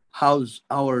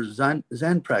our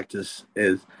Zen practice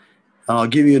is. I'll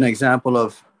give you an example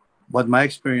of what my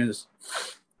experience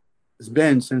has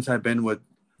been since I've been with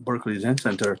Berkeley Zen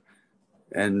Center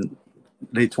and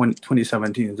late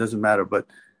 2017, it doesn't matter, but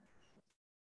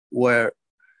where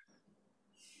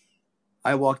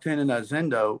I walked in a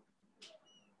Zendo,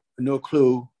 no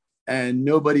clue, and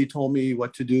nobody told me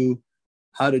what to do,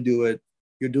 how to do it.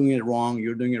 You're doing it wrong,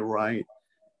 you're doing it right.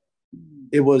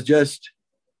 I was just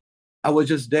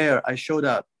there. I showed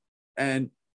up. And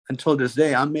until this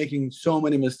day, I'm making so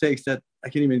many mistakes that I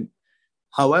can't even,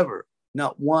 however,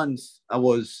 not once I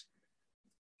was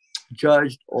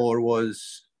judged or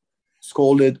was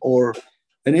scolded or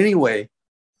in any way.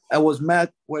 I was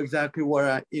met exactly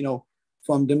where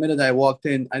from the minute I walked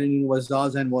in, I didn't know what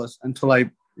Zazen was until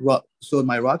I sold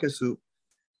my Rakusu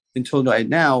until right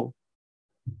now.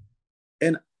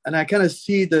 And I kind of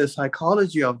see the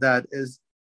psychology of that is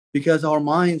because our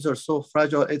minds are so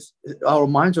fragile. Our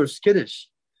minds are skittish.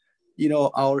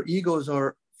 Our egos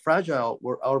are fragile.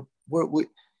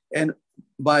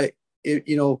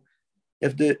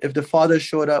 If the father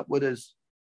showed up with his,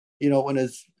 in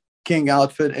his king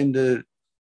outfit in the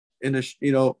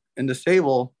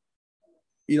stable,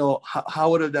 how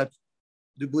would have that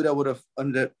the Buddha would have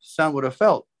and the son would have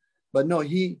felt? But no,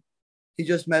 he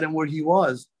just met him where he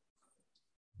was.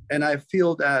 And I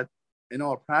feel that in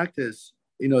our practice,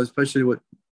 especially with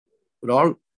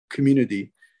our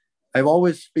community, I've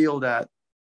always feel that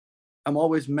I'm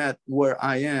always met where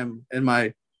I am in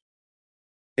my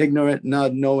ignorant,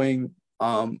 not knowing,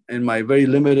 and my very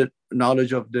limited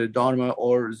knowledge of the Dharma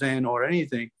or Zen or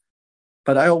anything.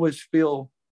 But I always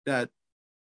feel that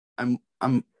I'm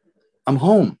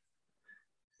home,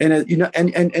 and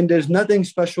and there's nothing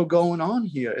special going on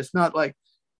here. It's not like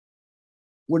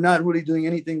we're not really doing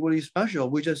anything really special.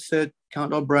 We just sit,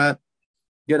 count our breath,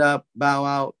 get up, bow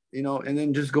out, and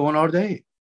then just go on our day.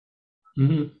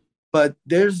 Mm-hmm. But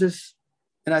there's this,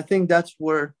 and I think that's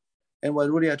where, and what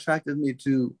really attracted me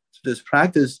to this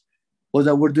practice was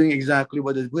that we're doing exactly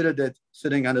what the Buddha did,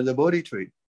 sitting under the Bodhi tree.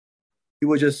 He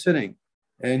was just sitting,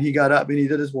 and he got up and he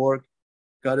did his work,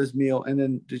 got his meal, and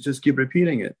then just keep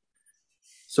repeating it.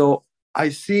 So I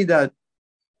see that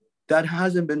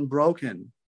hasn't been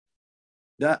broken.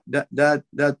 That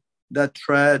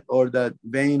thread or that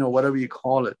vein or whatever you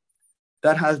call it,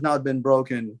 that has not been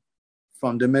broken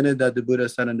from the minute that the Buddha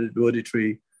sat under the Bodhi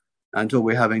tree until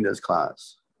we're having this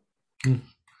class. Mm.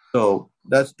 So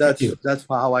that's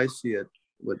how I see it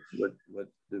with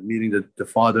the meeting the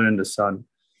father and the son.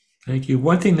 Thank you.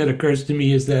 One thing that occurs to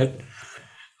me is that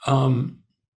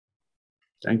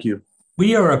thank you.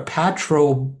 We are a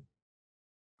patrobe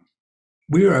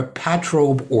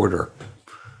order,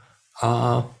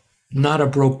 not a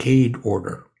brocade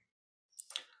order.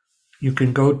 You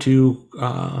can go to,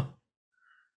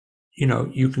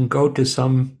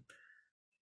 some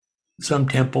some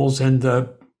temples, and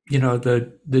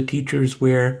the teachers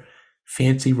wear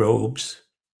fancy robes.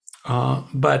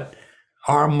 But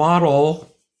our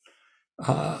model,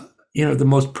 the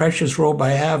most precious robe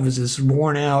I have is this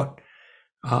worn out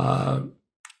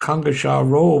Kangasha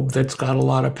robe that's got a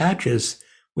lot of patches,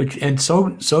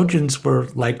 Sojins were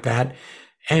like that.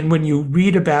 And when you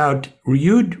read about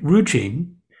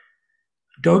Ryujing,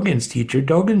 Dogen's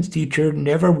teacher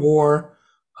never wore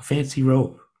a fancy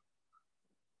robe.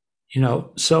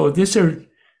 So this is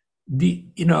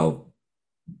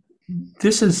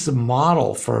the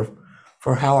model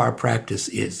for how our practice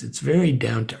is. It's very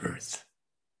down to earth.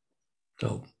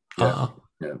 So,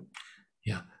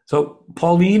 yeah. So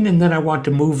Pauline, and then I want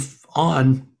to move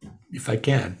on if I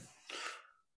can.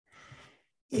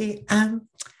 Okay, I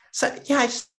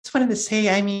just wanted to say,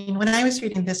 I mean, when I was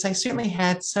reading this, I certainly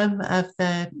had some of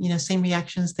the, same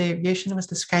reactions that Ryoshin was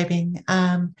describing.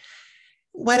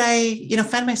 What I,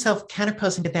 found myself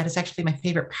counterposing to that is actually my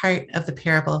favorite part of the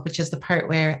parable, which is the part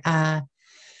where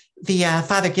the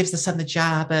father gives the son the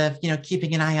job of,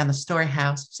 keeping an eye on the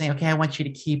storehouse, saying, okay, I want you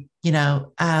to keep,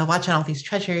 watch on all these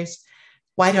treasures.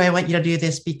 Why do I want you to do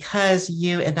this? Because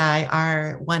you and I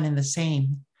are one and the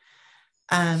same.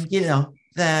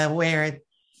 Where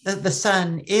the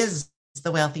son is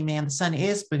the wealthy man, the son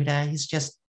is Buddha. He's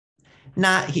just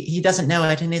not, he doesn't know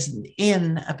it and isn't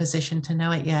in a position to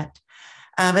know it yet.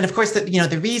 And of course,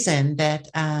 the reason that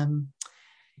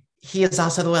he is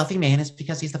also the wealthy man is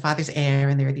because he's the father's heir,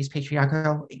 and there are these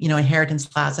patriarchal,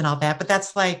 inheritance laws and all that. But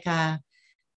that's like,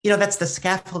 that's the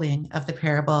scaffolding of the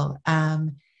parable.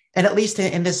 And at least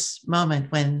in this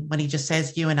moment, when he just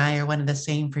says, "You and I are one and the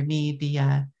same," for me,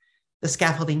 the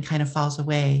scaffolding kind of falls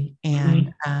away,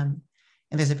 and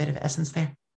there's a bit of essence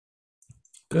there.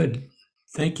 Good,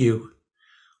 thank you.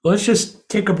 Well, let's just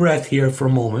take a breath here for a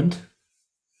moment.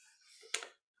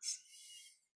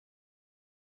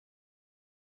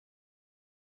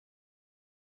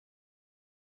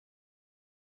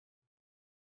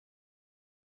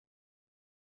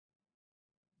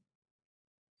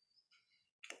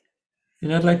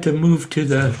 And I'd like to move to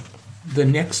the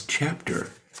next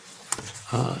chapter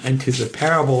and to the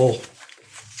parable,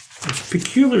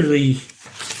 peculiarly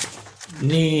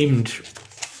named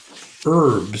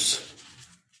herbs.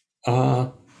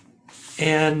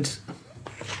 And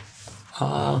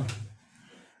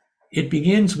it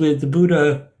begins with the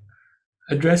Buddha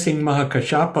addressing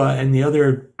Mahakashapa and the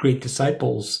other great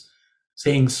disciples,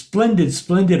 saying, "Splendid,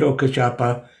 splendid, O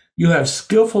Kashapa, you have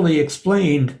skillfully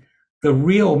explained the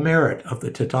real merit of the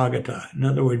Tathagata." In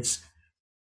other words,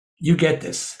 you get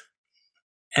this.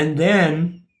 And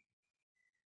then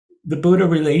the Buddha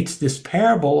relates this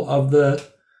parable of the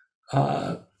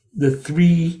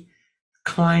three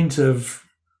kinds of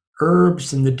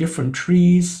herbs and the different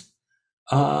trees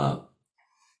that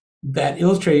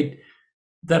illustrate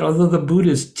that although the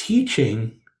Buddha's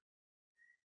teaching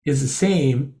is the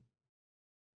same,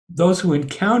 those who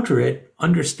encounter it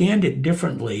understand it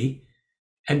differently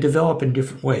and develop in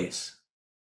different ways.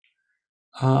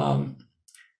 So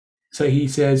he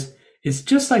says, it's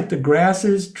just like the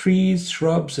grasses, trees,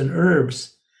 shrubs, and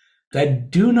herbs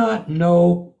that do not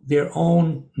know their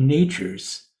own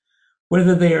natures,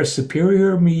 whether they are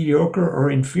superior, mediocre,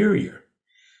 or inferior.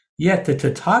 Yet the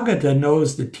Tathagata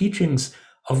knows the teachings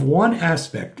of one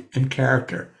aspect and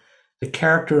character, the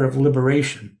character of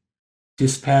liberation,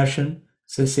 dispassion,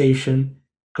 cessation,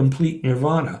 complete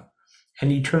nirvana,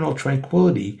 and eternal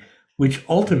tranquility, which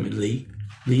ultimately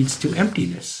leads to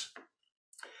emptiness.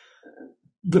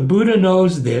 The Buddha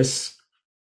knows this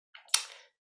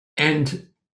and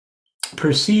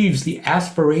perceives the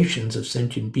aspirations of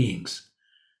sentient beings.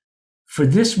 For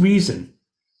this reason,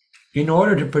 in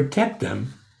order to protect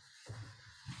them,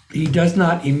 he does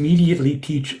not immediately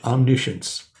teach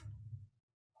omniscience.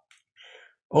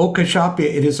 O Kashapa,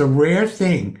 it is a rare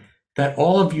thing that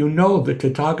all of you know the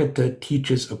Tathagata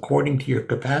teaches according to your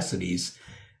capacities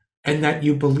and that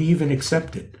you believe and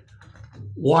accept it.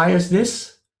 Why is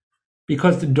this?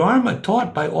 Because the Dharma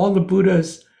taught by all the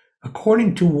Buddhas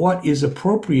according to what is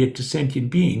appropriate to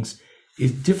sentient beings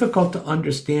is difficult to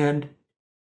understand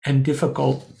and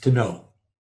difficult to know.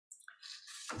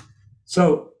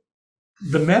 So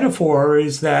the metaphor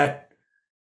is that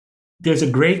there's a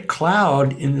great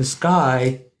cloud in the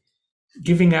sky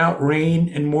giving out rain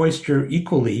and moisture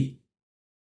equally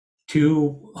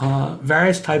to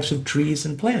various types of trees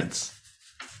and plants.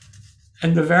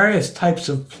 And the various types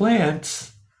of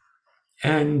plants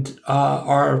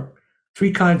are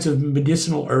three kinds of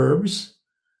medicinal herbs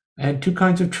and two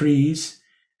kinds of trees,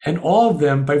 and all of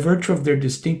them, by virtue of their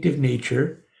distinctive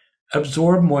nature,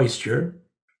 absorb moisture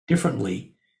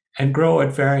differently and grow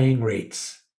at varying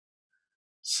rates.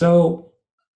 So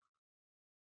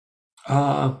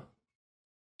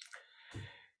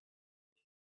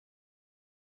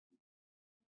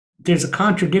there's a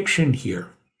contradiction here.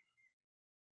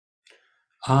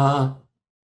 And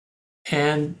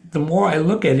the more I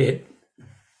look at it,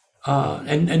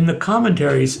 and the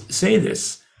commentaries say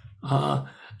this,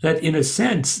 that in a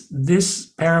sense, this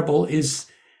parable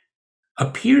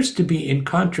appears to be in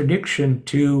contradiction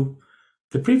to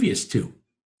the previous two.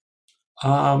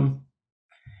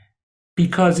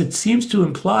 Because it seems to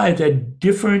imply that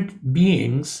different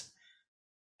beings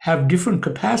have different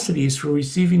capacities for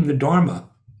receiving the Dharma.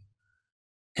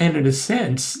 And in a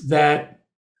sense, that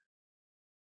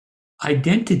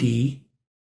identity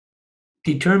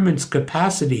determines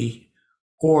capacity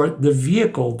or the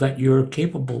vehicle that you're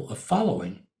capable of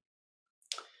following.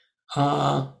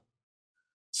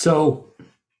 So,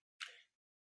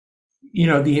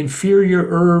 the inferior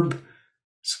herb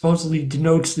supposedly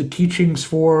denotes the teachings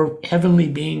for heavenly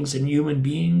beings and human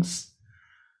beings.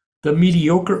 The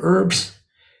mediocre herbs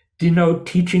denote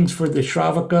teachings for the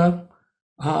Shravaka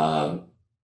and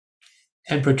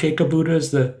Pratyeka Buddhas,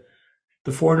 the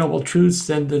Four Noble Truths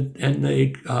and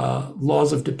the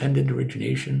laws of dependent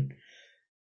origination.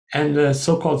 And the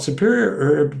so-called superior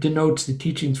herb denotes the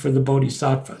teachings for the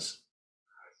Bodhisattvas.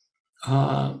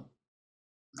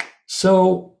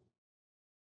 So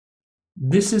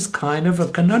this is kind of a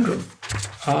conundrum.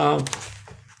 I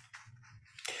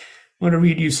want to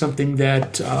read you something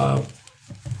that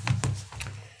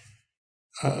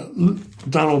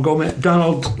Donald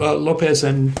Lopez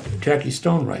and Jackie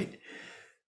Stone write.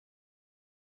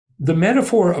 The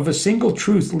metaphor of a single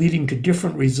truth leading to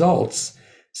different results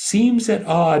seems at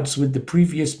odds with the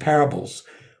previous parables,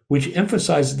 which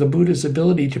emphasizes the Buddha's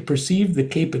ability to perceive the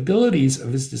capabilities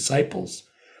of his disciples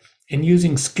and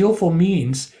using skillful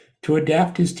means to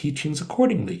adapt his teachings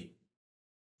accordingly.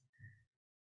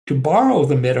 To borrow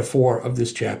the metaphor of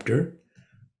this chapter,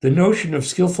 the notion of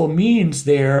skillful means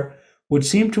there would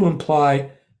seem to imply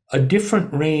a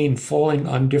different rain falling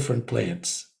on different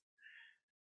plants.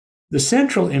 The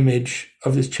central image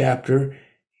of this chapter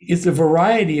is the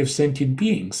variety of sentient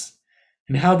beings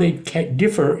and how they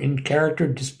differ in character,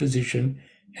 disposition,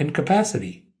 and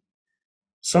capacity,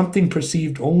 something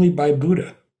perceived only by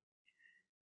Buddha.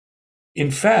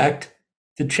 In fact,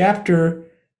 the chapter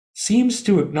seems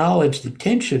to acknowledge the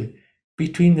tension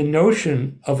between the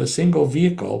notion of a single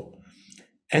vehicle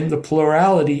and the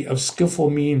plurality of skillful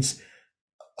means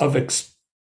of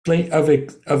explaining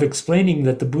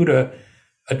that the Buddha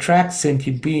attracts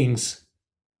sentient beings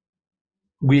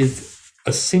with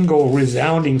a single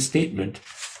resounding statement: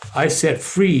 "I set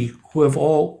free who have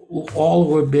all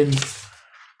who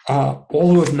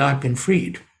have not been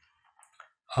freed.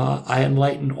 I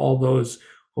enlighten all those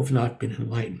who have not been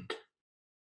enlightened."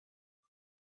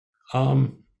 A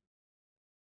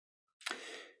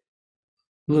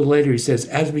little later he says,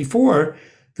 as before,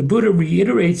 the Buddha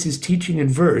reiterates his teaching in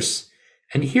verse,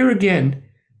 and here again,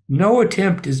 no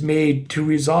attempt is made to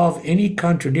resolve any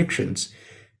contradictions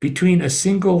between a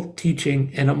single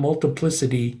teaching and a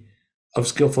multiplicity of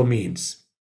skillful means.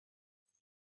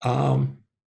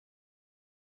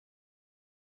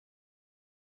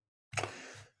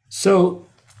 So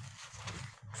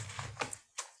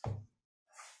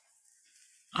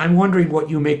I'm wondering what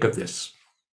you make of this.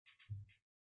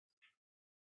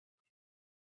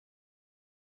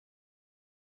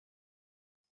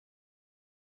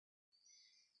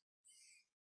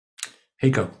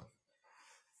 Heiko.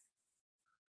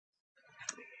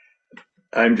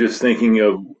 I'm just thinking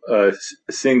of a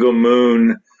single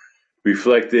moon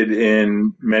reflected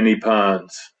in many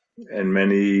ponds and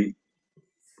many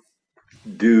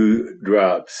dew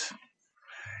drops.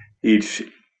 Each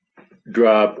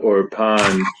drop or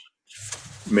pond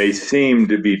may seem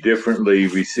to be differently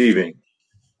receiving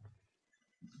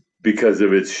because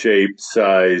of its shape,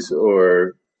 size,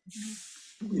 or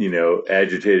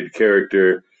agitated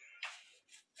character,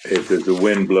 if there's a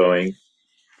wind blowing,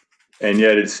 and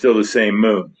yet it's still the same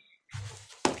moon.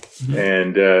 Mm-hmm.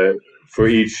 And for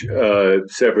each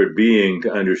separate being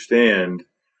to understand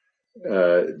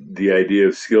the idea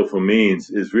of skillful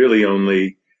means is really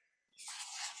only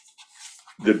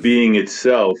the being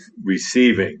itself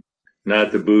receiving,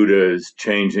 not the Buddha is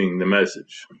changing the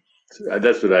message. So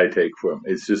that's what I take from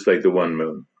it. It's just like the one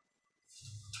moon.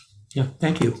 Yeah,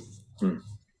 thank you.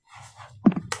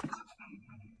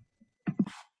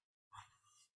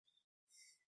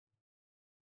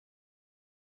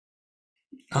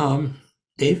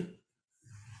 Dave?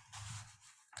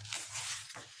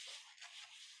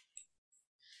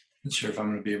 Not sure if I'm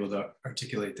going to be able to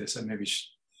articulate this. I maybe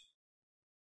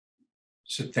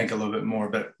should should think a little bit more.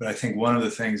 But I think one of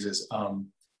the things is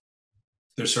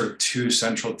there's sort of two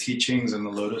central teachings in the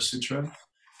Lotus Sutra,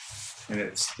 and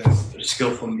it's there's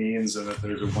skillful means and that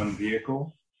there's a one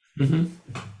vehicle. Mm-hmm.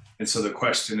 And so the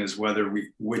question is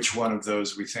which one of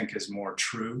those we think is more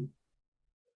true.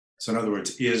 So in other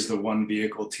words, is the one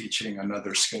vehicle teaching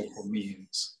another skillful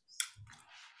means,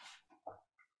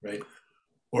 right?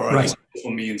 Or are the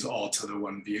skillful means all to the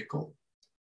one vehicle?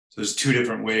 So there's two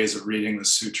different ways of reading the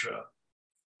sutra.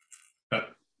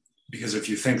 Because if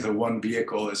you think the one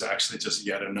vehicle is actually just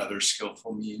yet another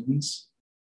skillful means,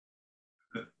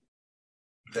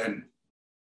 then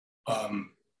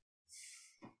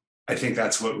I think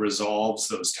that's what resolves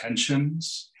those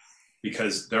tensions,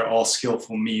 because they're all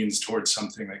skillful means towards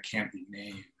something that can't be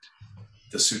named.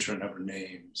 The sutra never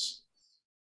names.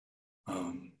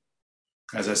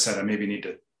 As I said, I maybe need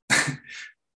to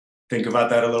think about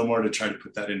that a little more to try to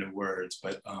put that into words,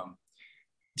 but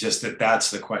just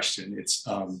that's the question. It's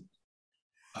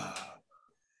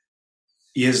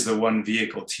is the one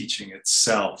vehicle teaching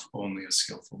itself only a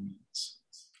skillful means?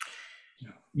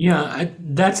 Yeah,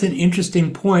 that's an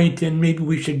interesting point, and maybe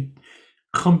we should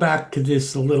come back to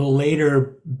this a little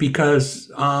later,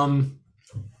 because I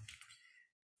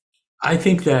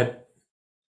think that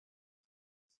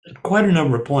quite a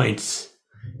number of points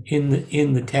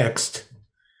in the text,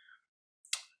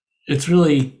 it's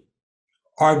really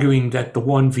arguing that the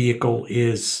one vehicle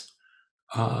is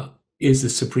the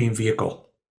supreme vehicle,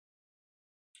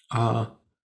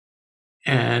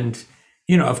 and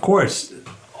of course,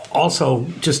 also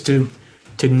just to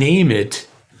name it,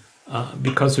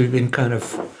 because we've been kind of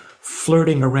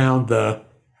flirting around the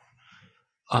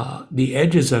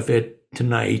edges of it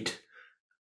tonight.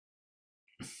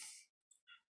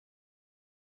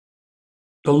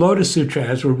 The Lotus Sutra,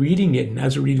 as we're reading it and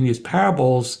as we're reading these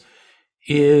parables,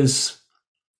 seems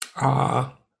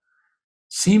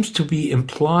to be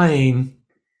implying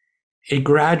a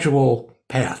gradual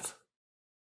path,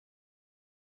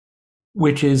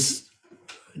 which is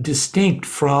distinct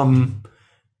from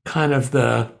kind of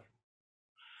the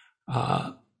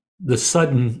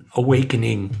sudden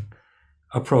awakening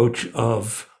approach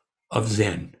of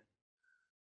Zen.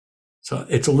 So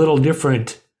it's a little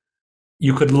different.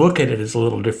 You could look at it as a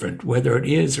little different. Whether it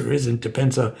is or isn't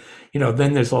depends on,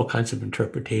 then there's all kinds of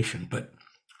interpretation. But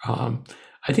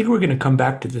I think we're going to come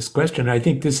back to this question. I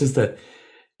think this is the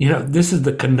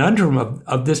conundrum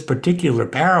of this particular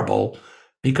parable,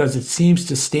 because it seems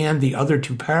to stand the other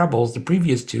two parables, the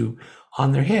previous two,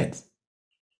 on their heads.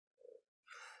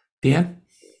 Dan?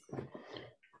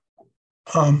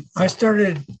 I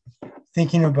started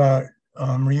thinking about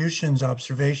Ryushin's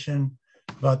observation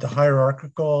about the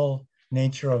hierarchical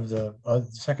nature of the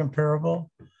second parable,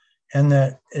 and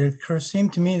that it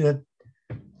seemed to me that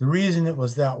the reason it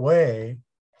was that way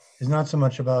is not so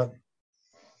much about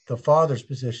the father's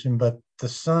position, but the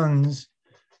son's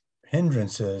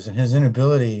hindrances and his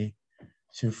inability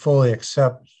to fully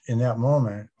accept in that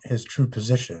moment his true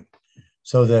position,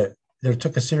 so that there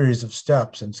took a series of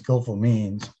steps and skillful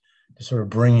means to sort of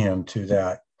bring him to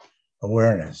that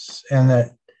awareness. And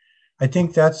that I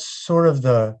think that's sort of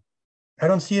I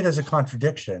don't see it as a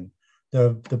contradiction.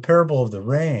 The parable of the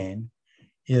rain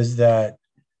is that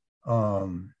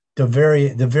the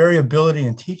variability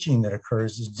in teaching that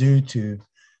occurs is due to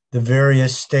the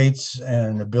various states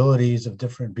and abilities of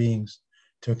different beings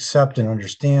to accept and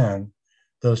understand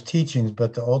those teachings,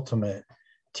 but the ultimate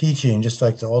teaching, just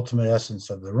like the ultimate essence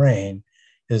of the rain,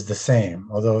 is the same,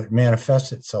 although it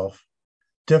manifests itself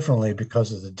differently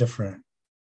because of the different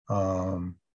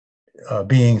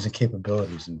beings and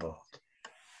capabilities involved.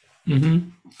 Mm-hmm.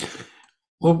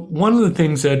 Well, one of the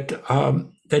things that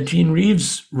Gene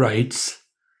Reeves writes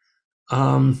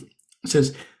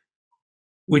says,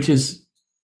 which is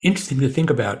interesting to think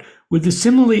about, with the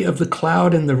simile of the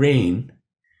cloud and the rain,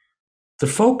 the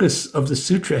focus of the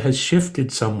sutra has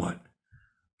shifted somewhat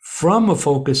from a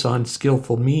focus on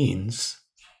skillful means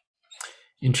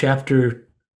in chapter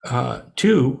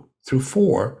 2 through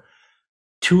 4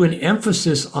 to an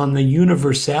emphasis on the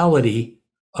universality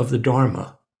of the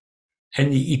Dharma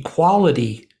and the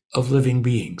equality of living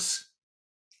beings.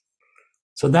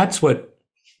 So that's what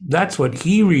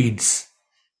he reads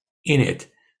in it.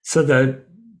 So the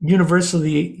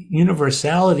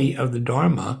universality of the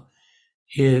Dharma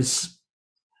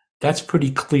that's pretty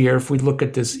clear if we look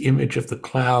at this image of the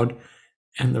cloud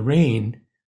and the rain.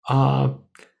 The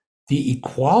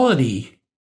equality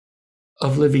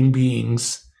of living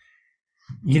beings,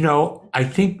 I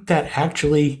think that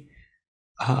actually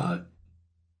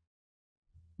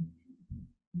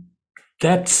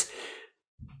that's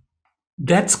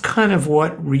kind of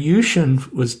what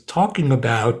Ryushin was talking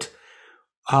about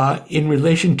in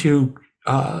relation to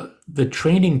the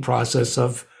training process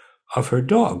of her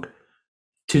dog.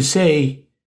 To say,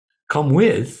 come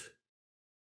with,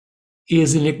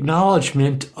 is an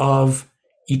acknowledgement of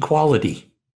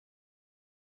equality.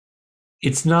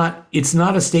 It's not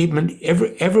a statement.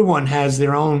 Everyone has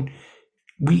their own,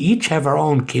 we each have our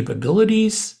own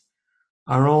capabilities,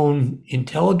 our own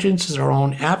intelligences, our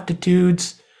own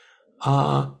aptitudes,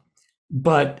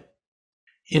 but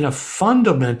in a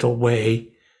fundamental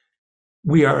way,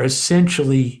 we are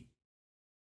essentially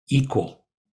equal.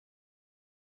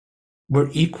 We're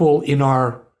equal in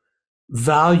our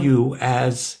value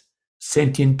as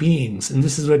sentient beings. And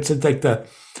this is what it said, like the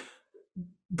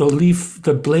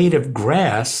blade of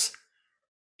grass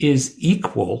is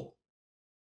equal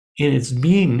in its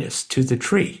beingness to the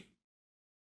tree.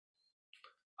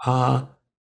 But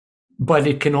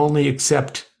it can only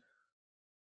accept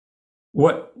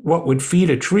what would feed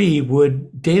a tree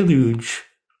would deluge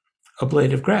a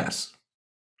blade of grass.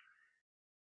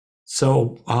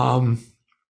 So,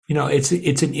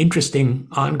 it's an interesting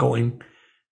ongoing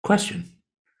question.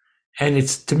 And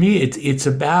to me, it's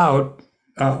about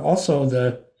also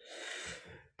the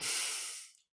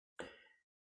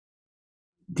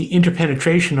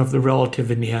interpenetration of the relative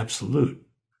and the absolute.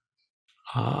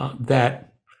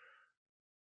 That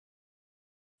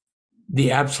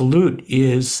the absolute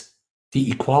is the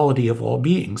equality of all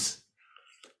beings.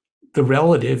 The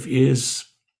relative is,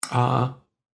 and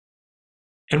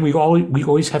we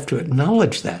always have to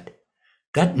acknowledge that.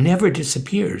 That never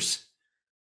disappears.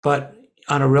 But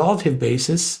on a relative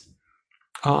basis,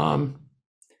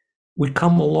 we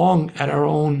come along at our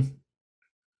own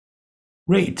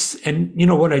rates. And you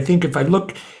know what I think, if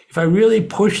I really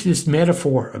push this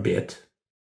metaphor a bit,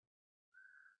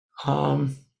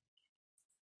 the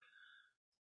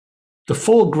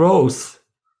full growth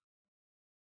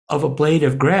of a blade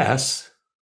of grass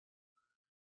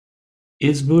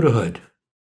is Buddhahood.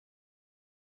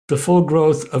 The full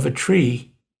growth of a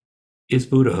tree is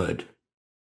Buddhahood.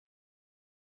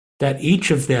 That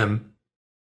each of them,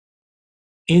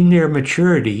 in their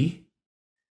maturity,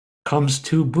 comes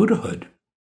to Buddhahood.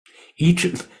 Each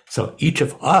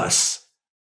of us,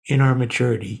 in our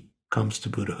maturity, comes to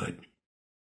Buddhahood,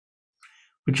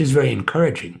 which is very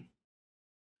encouraging.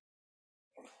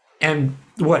 And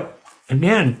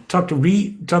man, talk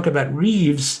about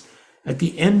Reeves at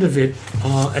the end of it,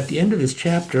 at the end of this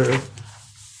chapter.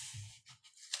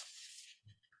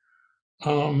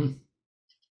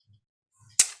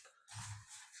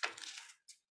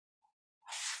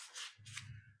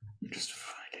 Just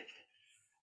find it.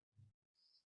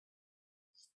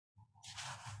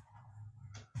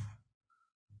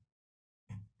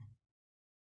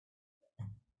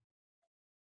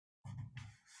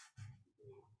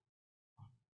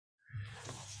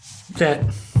 That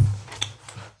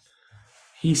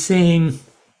he's saying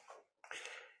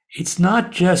it's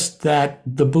not just that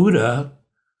the Buddha,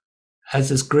 as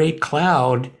this great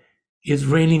cloud, is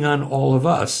raining on all of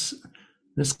us.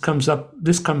 This comes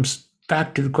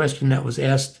back to the question that was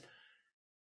asked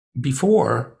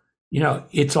before.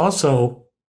 It's also,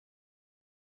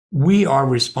 we are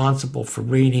responsible for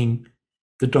raining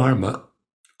the Dharma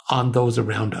on those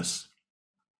around us.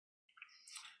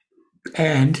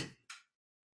 And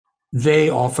they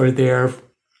offer their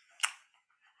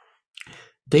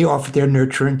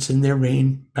nurturance and their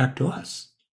rain back to us.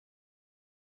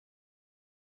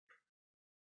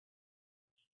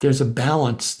 There's a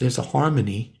balance, there's a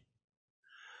harmony.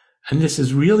 And this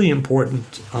is really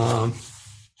important.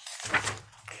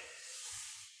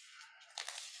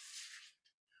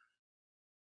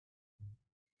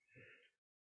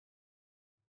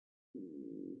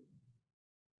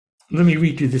 Let me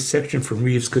read you this section from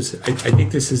Reeves, because I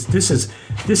think this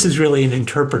is really an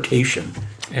interpretation,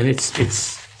 and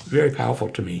it's very powerful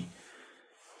to me.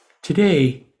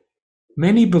 Today,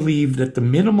 many believe that the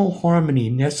minimal harmony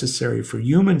necessary for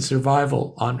human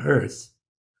survival on Earth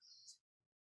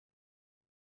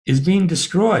is being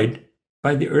destroyed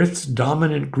by the Earth's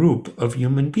dominant group of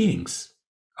human beings,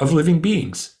 of living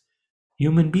beings,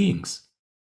 human beings.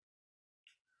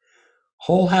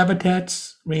 Whole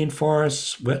habitats,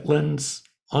 rainforests, wetlands,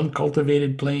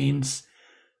 uncultivated plains,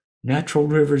 natural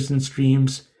rivers and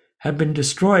streams have been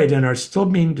destroyed and are still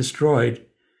being destroyed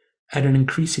at an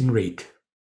increasing rate.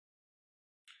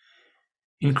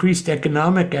 Increased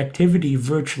economic activity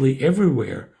virtually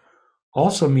everywhere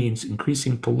also means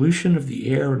increasing pollution of the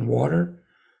air and water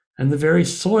and the very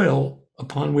soil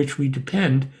upon which we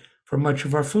depend for much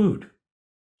of our food.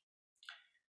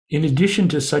 In addition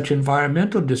to such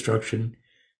environmental destruction,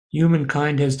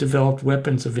 humankind has developed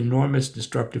weapons of enormous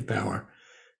destructive power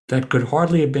that could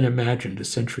hardly have been imagined a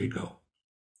century ago.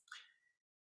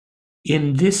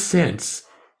 In this sense,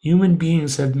 human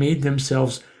beings have made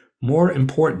themselves more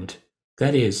important,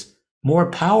 that is,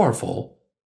 more powerful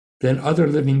than other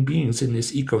living beings in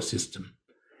this ecosystem.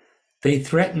 They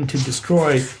threaten to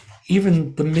destroy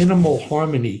even the minimal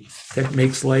harmony that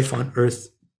makes life on Earth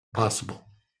possible.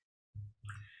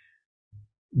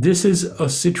 This is a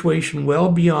situation well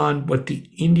beyond what the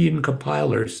Indian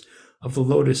compilers of the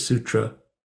Lotus Sutra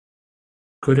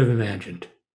could have imagined.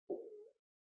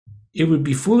 It would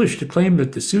be foolish to claim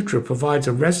that the sutra provides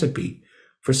a recipe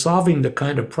for solving the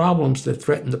kind of problems that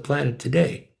threaten the planet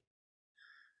today.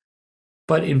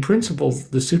 But in principle,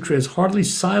 the sutra is hardly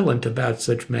silent about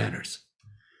such matters.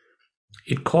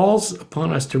 It calls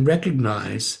upon us to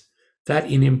recognize that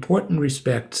in important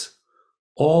respects,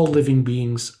 all living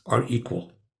beings are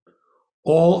equal.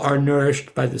 All are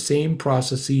nourished by the same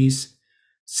processes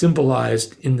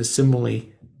symbolized in the simile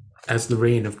as the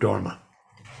rain of Dharma.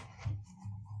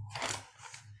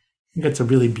 I think that's a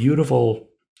really beautiful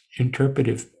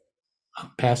interpretive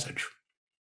passage.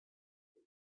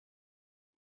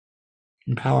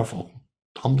 And powerful,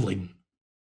 humbling.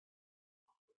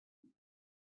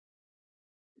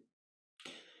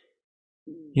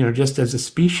 You know, just as a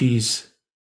species,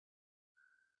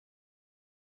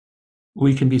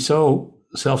 we can be so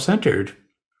self-centered.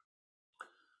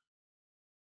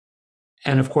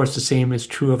 And of course, the same is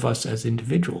true of us as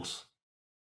individuals.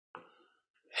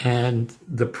 And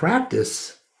the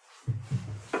practice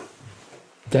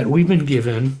that we've been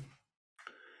given,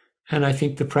 and I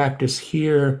think the practice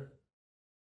here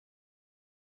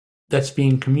that's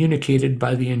being communicated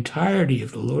by the entirety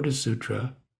of the Lotus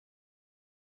Sutra,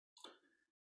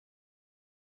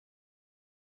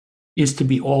 is to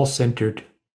be all-centered,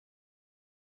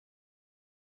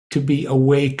 to be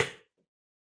awake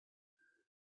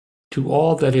to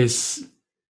all that is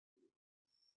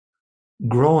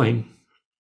growing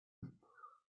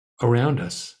around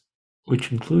us,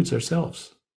 which includes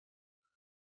ourselves,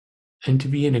 and to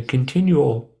be in a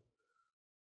continual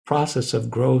process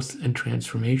of growth and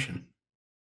transformation.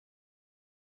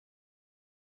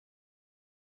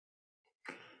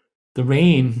 The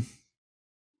rain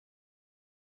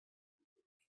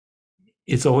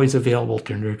is always available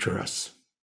to nurture us.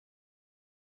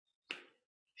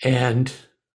 And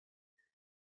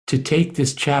to take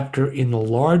this chapter in the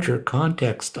larger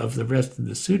context of the rest of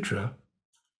the sutra,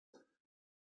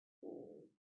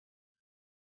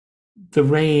 the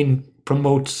rain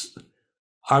promotes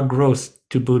our growth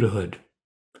to Buddhahood.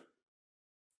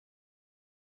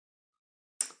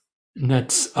 And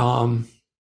that's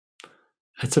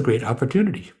a great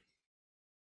opportunity.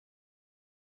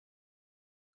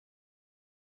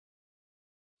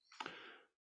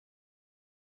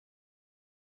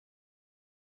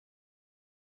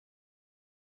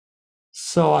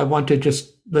 So I want to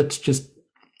let's just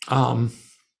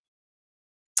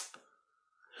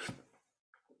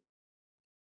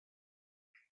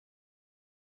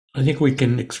I think we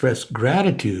can express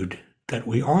gratitude that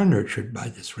we are nurtured by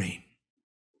this rain.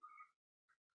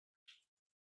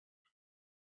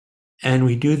 And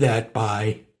we do that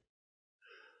by,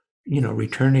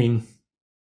 returning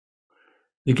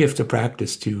the gift of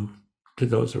practice to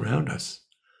those around us,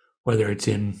 whether it's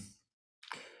in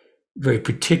very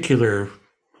particular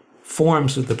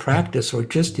forms of the practice or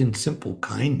just in simple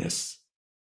kindness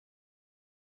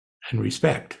and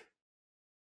respect.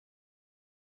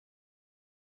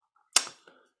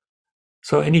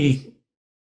 So any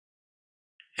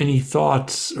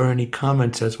thoughts or any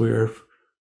comments as we're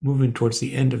moving towards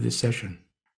the end of this session?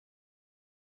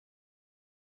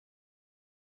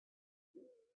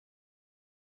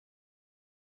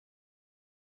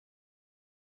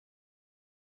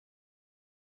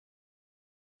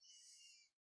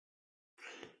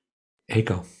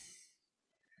 Eiko.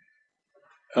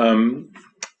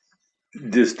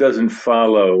 This doesn't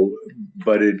follow,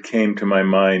 but it came to my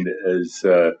mind as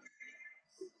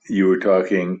you were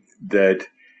talking, that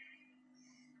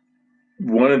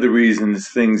one of the reasons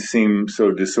things seem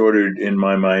so disordered in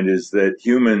my mind is that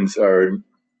humans are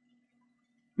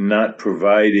not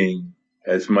providing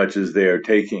as much as they are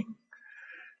taking.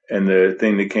 And the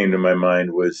thing that came to my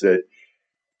mind was that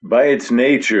by its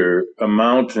nature, a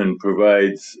mountain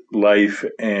provides life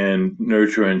and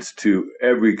nurturance to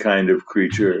every kind of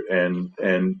creature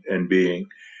and being.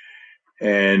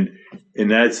 And in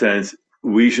that sense,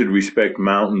 we should respect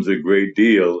mountains a great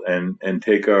deal and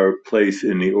take our place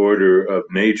in the order of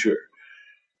nature.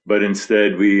 But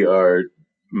instead, we are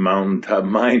mountaintop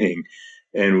mining,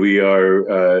 and we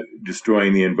are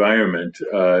destroying the environment,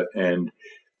 and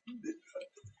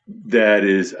that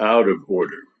is out of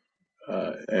order.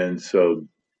 And so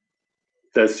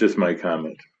that's just my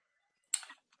comment.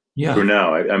 Yeah. For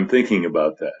now, I'm thinking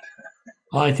about that.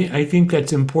 Well, I think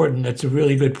that's important. That's a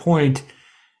really good point.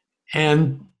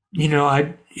 And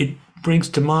it brings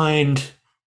to mind,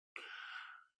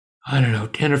 I don't know,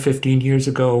 10 or 15 years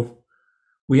ago,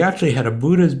 we actually had a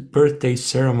Buddha's birthday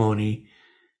ceremony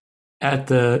at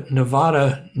the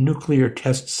Nevada nuclear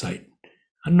test site.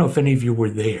 I don't know if any of you were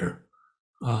there.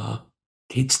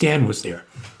 Stan was there.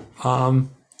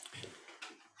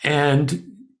 And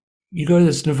you go to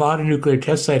this Nevada nuclear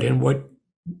test site, and what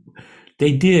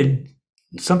they did,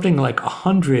 something like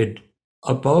 100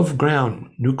 above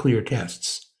ground nuclear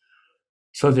tests.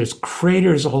 So there's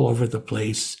craters all over the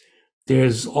place.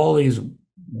 There's all these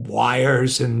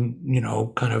wires and,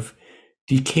 kind of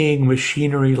decaying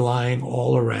machinery lying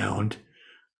all around.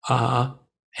 And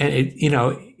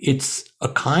it's a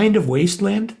kind of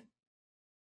wasteland,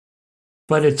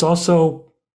 but it's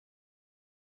also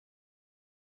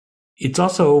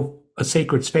a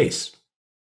sacred space.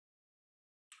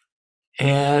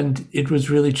 And it was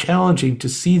really challenging to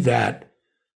see that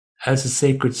as a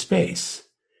sacred space,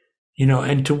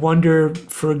 and to wonder,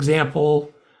 for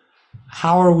example,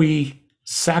 how are we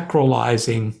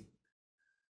sacralizing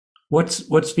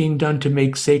what's being done to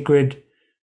make sacred,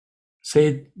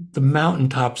 say, the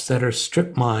mountaintops that are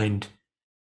strip mined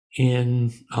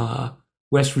in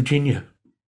West Virginia,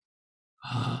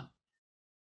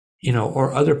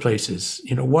 or other places.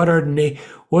 What are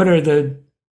the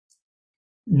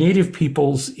native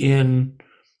peoples in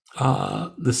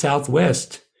the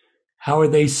Southwest? How are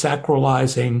they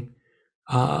sacralizing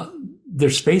their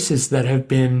spaces that have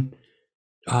been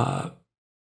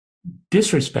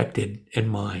disrespected and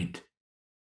mined?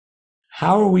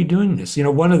 How are we doing this?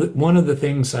 One of the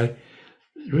things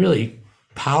really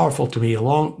powerful to me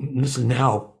this is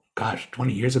now,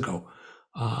 20 years ago,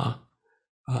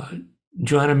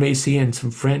 Joanna Macy and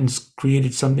some friends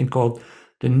created something called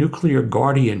the Nuclear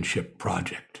Guardianship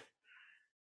Project.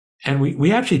 And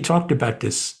we actually talked about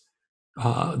this,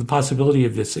 the possibility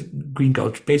of this at Green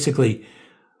Gulch. Basically,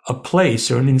 a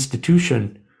place or an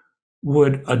institution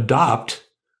would adopt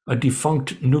a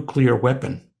defunct nuclear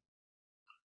weapon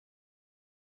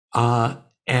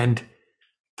and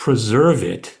preserve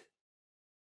it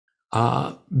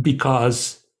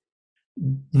because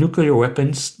nuclear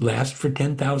weapons last for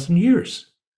 10,000 years.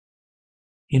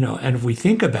 And if we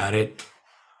think about it,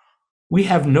 we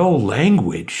have no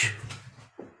language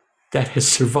that has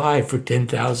survived for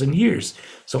 10,000 years.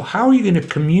 So how are you going to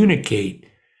communicate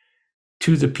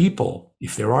to the people,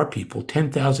 if there are people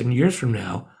 10,000 years from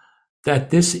now, that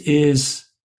this is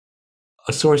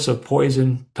a source of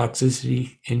poison,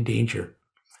 toxicity, and danger?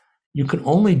 You can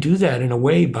only do that in a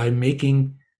way by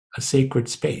making a sacred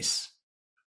space.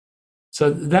 So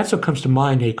that's what comes to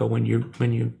mind, Heiko, when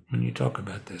you talk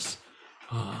about this.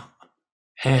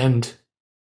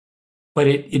 But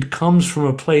it comes from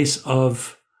a place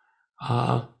of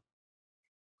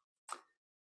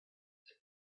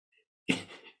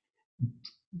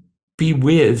be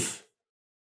with,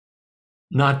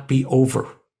 not be over,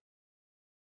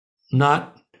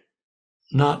 not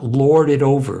lord it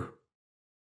over,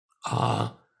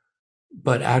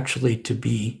 but actually to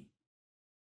be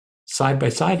side by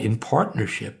side in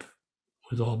partnership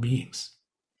with all beings.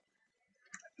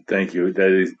 Thank you.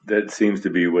 That seems to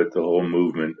be what the whole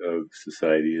movement of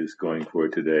society is going for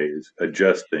today, is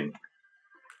adjusting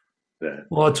that.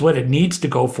 Well, it's what it needs to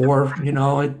go for.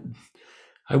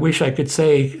 I wish I could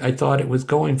say I thought it was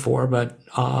going for, but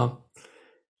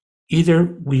either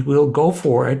we will go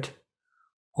for it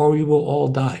or we will all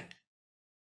die.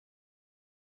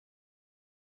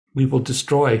 We will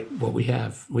destroy what we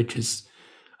have, which is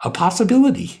a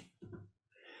possibility.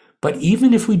 But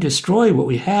even if we destroy what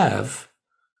we have,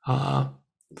 I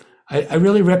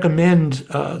really recommend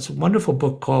it's a wonderful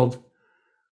book called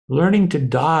Learning to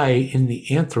Die in the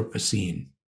Anthropocene,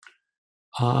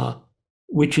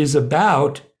 which is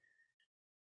about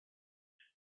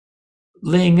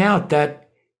laying out that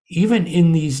even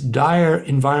in these dire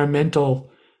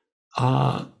environmental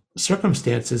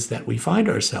circumstances that we find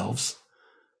ourselves,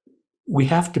 we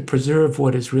have to preserve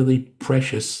what is really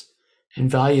precious and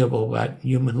valuable about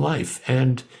human life.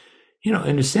 And,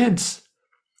 in a sense,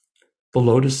 the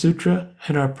Lotus Sutra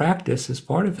and our practice is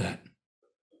part of that.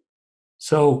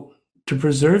 So to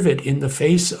preserve it in the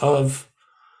face of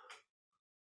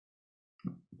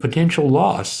potential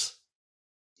loss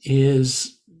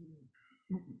is,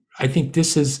 I think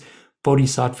this is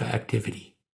bodhisattva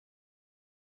activity.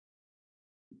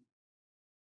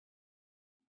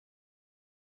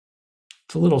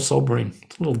 It's a little sobering,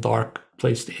 it's a little dark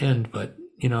place to end, but,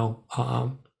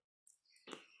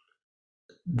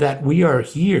 that we are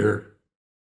here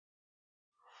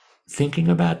thinking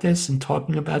about this and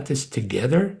talking about this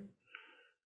together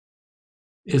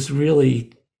is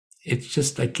really, it's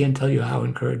just, I can't tell you how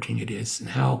encouraging it is and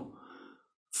how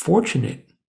fortunate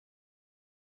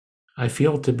I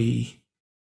feel to be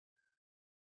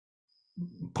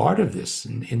part of this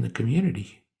in the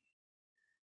community.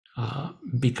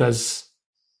 Because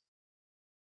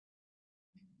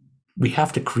we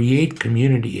have to create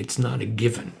community. It's not a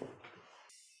given.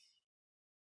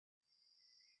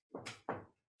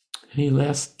 Any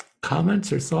last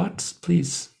comments or thoughts,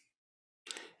 please?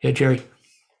 Yeah, Jerry.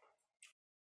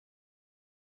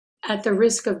 At the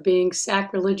risk of being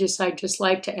sacrilegious, I'd just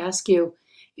like to ask you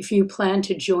if you plan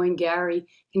to join Gary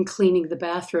in cleaning the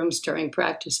bathrooms during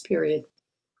practice period.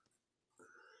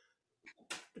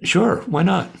 Sure, why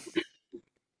not?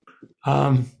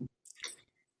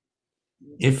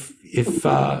 If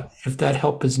that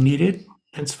help is needed,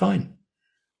 that's fine.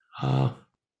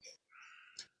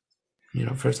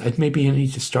 First, maybe I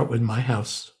need to start with my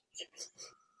house.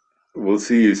 We'll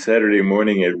see you Saturday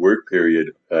morning at work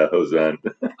period, Hosan.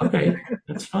 Okay,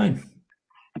 that's fine.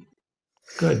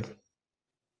 Good.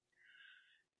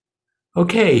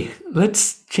 Okay,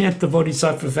 let's chant the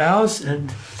Bodhisattva vows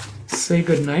and say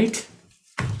good night.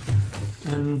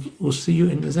 And we'll see you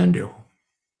in the Zendo.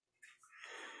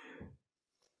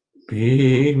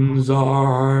 Beings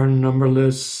are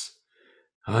numberless.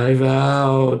 I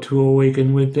vow to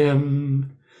awaken with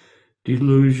them.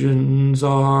 Delusions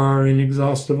are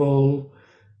inexhaustible.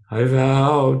 I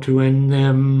vow to end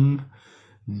them.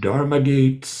 Dharma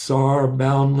gates are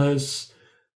boundless.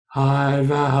 I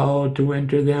vow to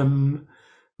enter them.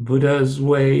 Buddha's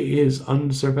way is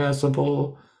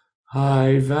unsurpassable.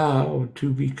 I vow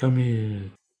to become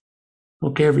it.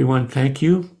 Okay, everyone, thank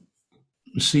you.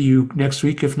 See you next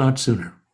week, if not sooner.